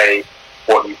to say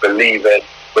what you believe in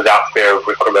without fear of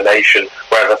recrimination.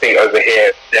 Whereas I think over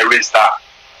here there is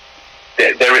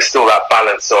still that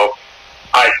balance of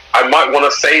I might want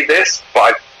to say this, but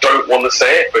I don't want to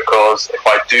say it because if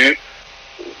I do,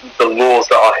 the laws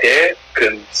that are here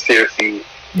can seriously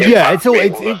impact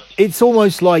me. It's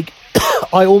almost like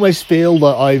I almost feel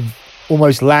that I've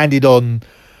almost landed on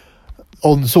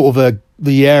sort of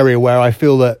the area where I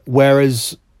feel that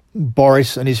whereas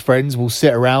Boris and his friends will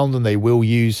sit around and they will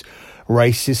use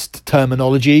racist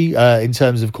terminology in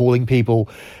terms of calling people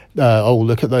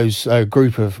look at those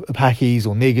group of Pakis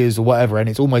or niggers or whatever, and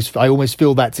I almost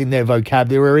feel that's in their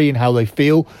vocabulary and how they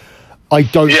feel. I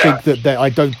don't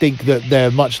think that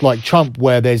they're much like Trump,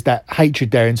 where there's that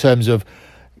hatred there in terms of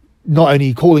not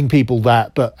only calling people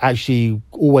that, but actually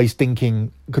always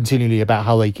thinking continually about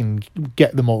how they can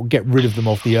get rid of them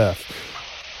off the earth.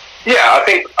 Yeah, I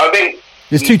think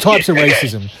there's two types of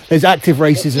racism. There's active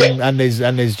racism and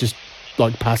there's just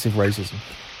like passive racism.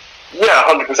 Yeah,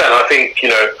 100%. I think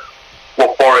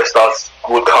what Boris does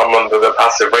would come under the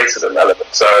passive racism element.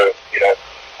 So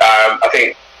I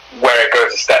think where it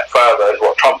goes a step further is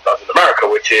what Trump does in America,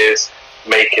 which is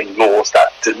making laws that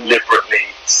deliberately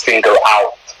single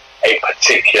out a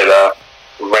particular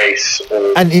race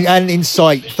and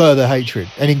incite further hatred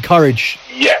and encourage.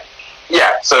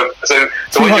 So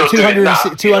when you're doing that,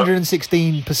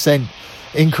 216%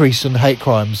 increase in hate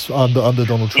crimes under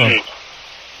Donald Trump. Mm-hmm.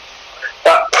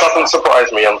 That doesn't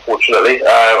surprise me, unfortunately.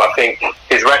 I think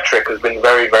his rhetoric has been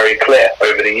very, very clear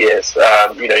over the years.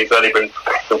 He's only been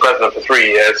president for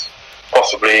 3 years.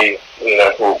 Possibly,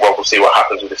 we'll see what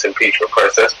happens with this impeachment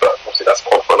process, but obviously that's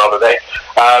for another day.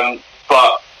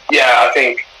 But yeah, I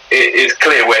think it is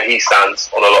clear where he stands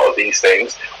on a lot of these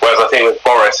things. Whereas I think with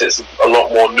Boris, it's a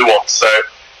lot more nuanced. So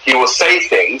he will say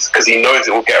things because he knows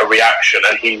it will get a reaction,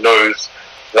 and he knows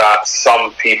that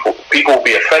some people will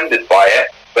be offended by it,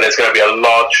 but there's going to be a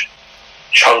large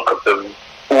chunk of the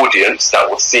audience that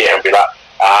will see it and be like,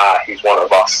 he's one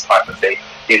of us, type of thing.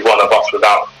 He's one of us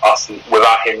without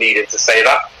him needing to say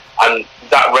that. And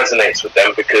that resonates with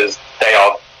them because they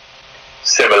are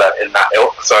similar in that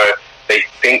ilk. So they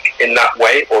think in that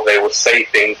way, or they will say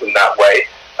things in that way.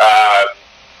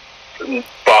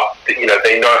 But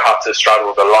they know how to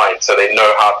straddle the line. So they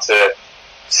know how to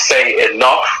say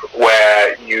enough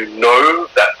where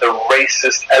that the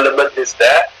racist element is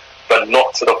there, but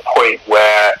not to the point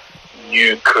where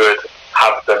you could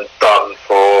have them done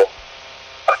for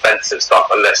offensive stuff,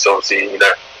 unless obviously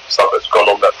stuff that's gone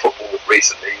on that football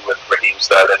recently with Raheem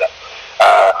Sterling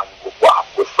and what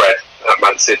happened with Fred at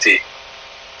Man City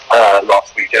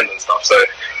last weekend and stuff. So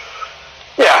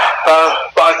yeah,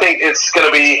 but I think it's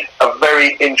going to be a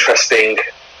very interesting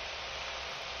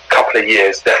couple of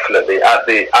years, definitely at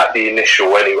the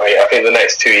initial. Anyway, I think the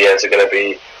next 2 years are going to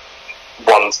be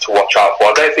ones to watch out for.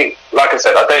 I don't think, like I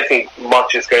said,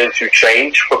 much is going to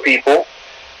change for people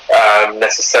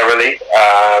necessarily,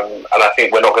 and I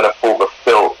think we're not going to feel the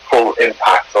full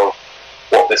impact of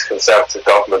what this Conservative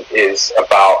government is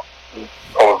about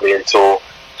probably until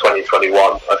 2021.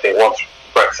 I think once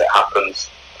Brexit happens,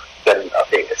 then I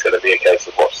think it's going to be a case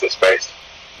of watch this space.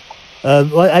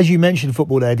 As you mentioned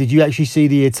football there, did you actually see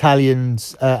the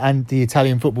Italians and the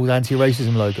Italian football's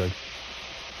anti-racism logo?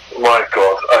 My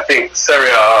God, I think Serie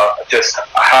A just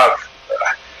have...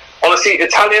 honestly,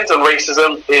 Italians and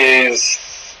racism is...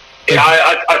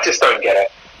 I just don't get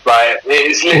it. Like,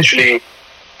 it's literally...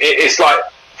 It's like,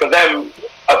 for them,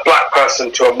 a black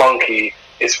person to a monkey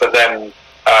is for them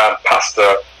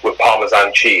pasta with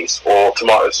Parmesan cheese or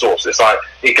tomato sauce. It's like,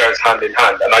 it goes hand in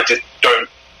hand. And I just don't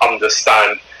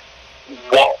understand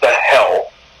what the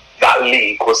hell that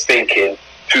league was thinking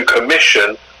to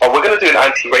commission, oh, we're going to do an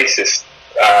anti-racist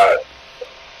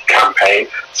campaign,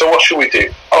 so what should we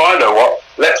do? Oh, I know what,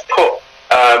 let's put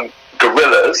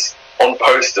gorillas on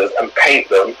posters and paint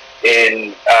them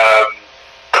in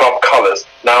club colours.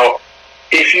 Now,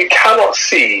 if you cannot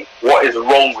see what is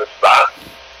wrong with that,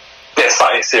 there's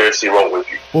something seriously wrong with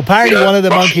you. Well, apparently one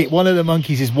of the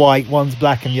monkeys is white, one's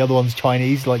black, and the other one's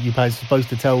Chinese. Like, you're supposed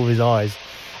to tell with his eyes.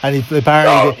 And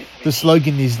apparently the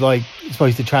slogan is like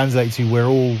supposed to translate to "We're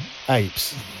all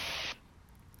apes."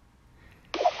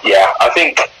 Yeah, I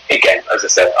think again, as I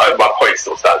said, my point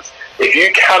still stands. If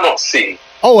you cannot see,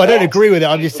 I don't agree with it.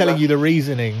 I'm just telling you the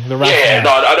reasoning. I know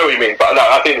what you mean, but no,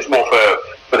 I think it's more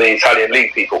for the Italian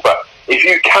league people. But if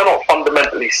you cannot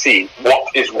fundamentally see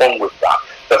what is wrong with that,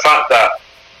 the fact that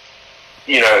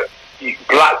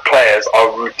black players are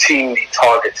routinely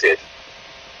targeted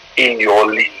in your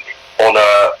league on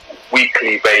a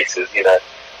weekly basis,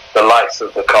 the likes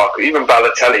of Lukaku, even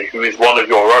Balotelli, who is one of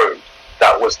your own,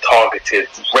 that was targeted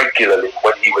regularly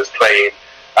when he was playing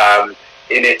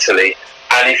in Italy.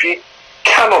 And if you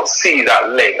cannot see that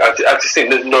link, I just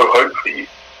think there's no hope for you.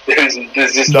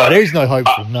 There's no hope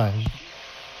for him, no.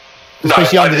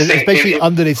 Especially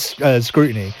under this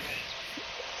scrutiny.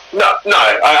 No,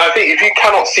 I think if you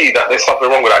cannot see that there's something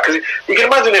wrong with that, because you can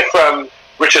imagine if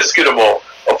Richard Scudamore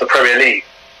of the Premier League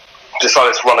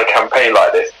decided to run a campaign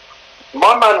like this,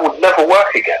 my man would never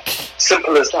work again.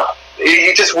 Simple as that.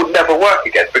 He just would never work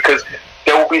again, because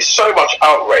there will be so much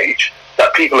outrage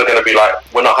that people are going to be like,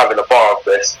 we're not having a bar of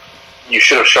this, you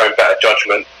should have shown better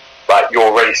judgment, like,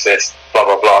 you're racist, blah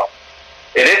blah blah.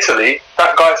 In Italy,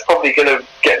 that guy's probably going to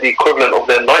get the equivalent of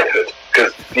their knighthood,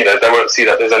 because they won't see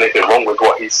that there's anything wrong with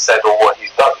what he's said or what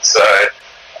he's done. So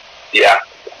yeah,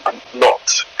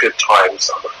 not good times,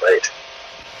 I'm afraid.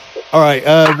 All right,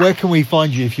 where can we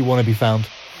find you if you want to be found?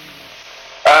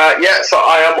 So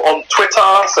I am on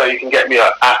Twitter, so you can get me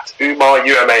at Umar,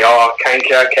 UMAR,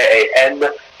 Kankia,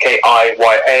 KANKIYA.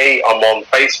 I'm on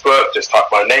Facebook, just type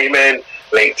my name in.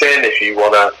 LinkedIn, if you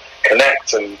want to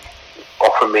connect and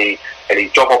offer me any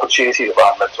job opportunities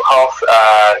around mental health,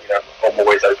 I'm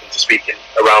always open to speaking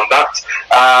around that.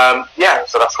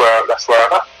 So that's where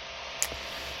I'm at.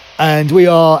 And we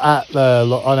are at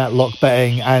Lock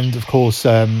Betting, and of course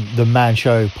the Man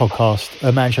Show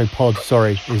podcast, Man Show Pod,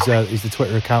 is the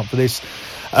Twitter account for this.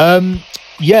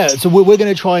 So we're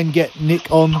going to try and get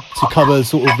Nick on to cover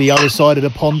sort of the other side of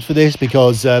the pond for this,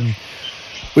 because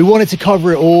we wanted to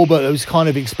cover it all, but I was kind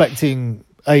of expecting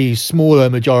a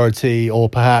smaller majority, or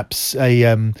perhaps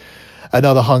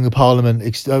another hung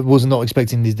parliament. I was not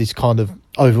expecting this kind of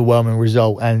overwhelming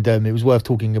result, and it was worth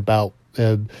talking about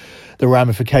the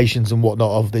ramifications and whatnot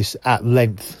of this at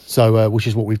length, so which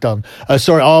is what we've done.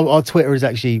 Our Twitter is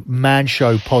actually Man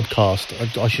Show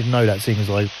Podcast. I should know that, seeing as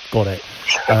I got it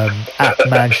at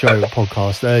Man Show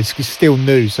Podcast. It's still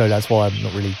new, so that's why I've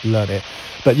not really learned it.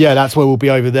 But yeah, that's where we'll be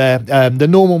over there. The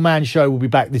normal Man Show will be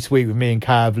back this week with me and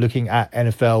Cav, looking at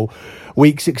NFL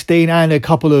Week 16 and a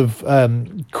couple of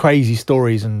crazy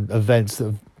stories and events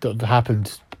that have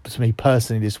happened to me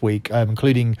personally this week,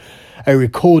 including a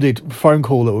recorded phone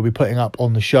call that we'll be putting up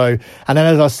on the show. And then,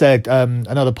 as I said,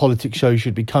 another politics show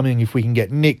should be coming if we can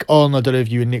get Nick on. I don't know if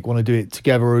you and Nick want to do it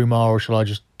together, Umar, or shall I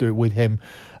just do it with him?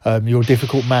 You're a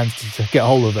difficult man to get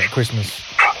hold of at Christmas.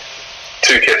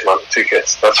 2 kids, man. 2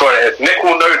 kids. That's what it is. Nick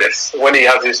will know this. When he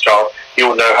has his child, he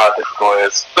will know how difficult it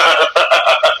is.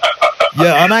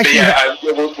 Yeah, I'm actually...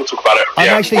 we'll talk about it. I'm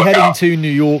actually heading to New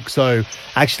York, so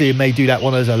actually I may do that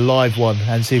one as a live one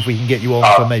and see if we can get you on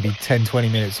for maybe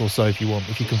 10-20 minutes or so if you want,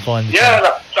 if you can find the time.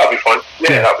 That'll be fine.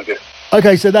 Yeah, that'll be good.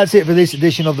 Okay, so that's it for this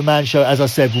edition of the Man Show. As I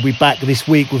said, we'll be back this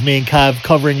week with me and Cav,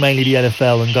 covering mainly the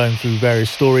NFL and going through various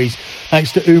stories.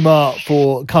 Thanks to Umar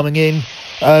for coming in.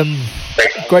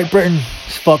 Great Britain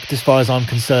is fucked as far as I'm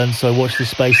concerned, so watch this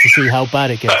space to see how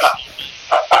bad it gets.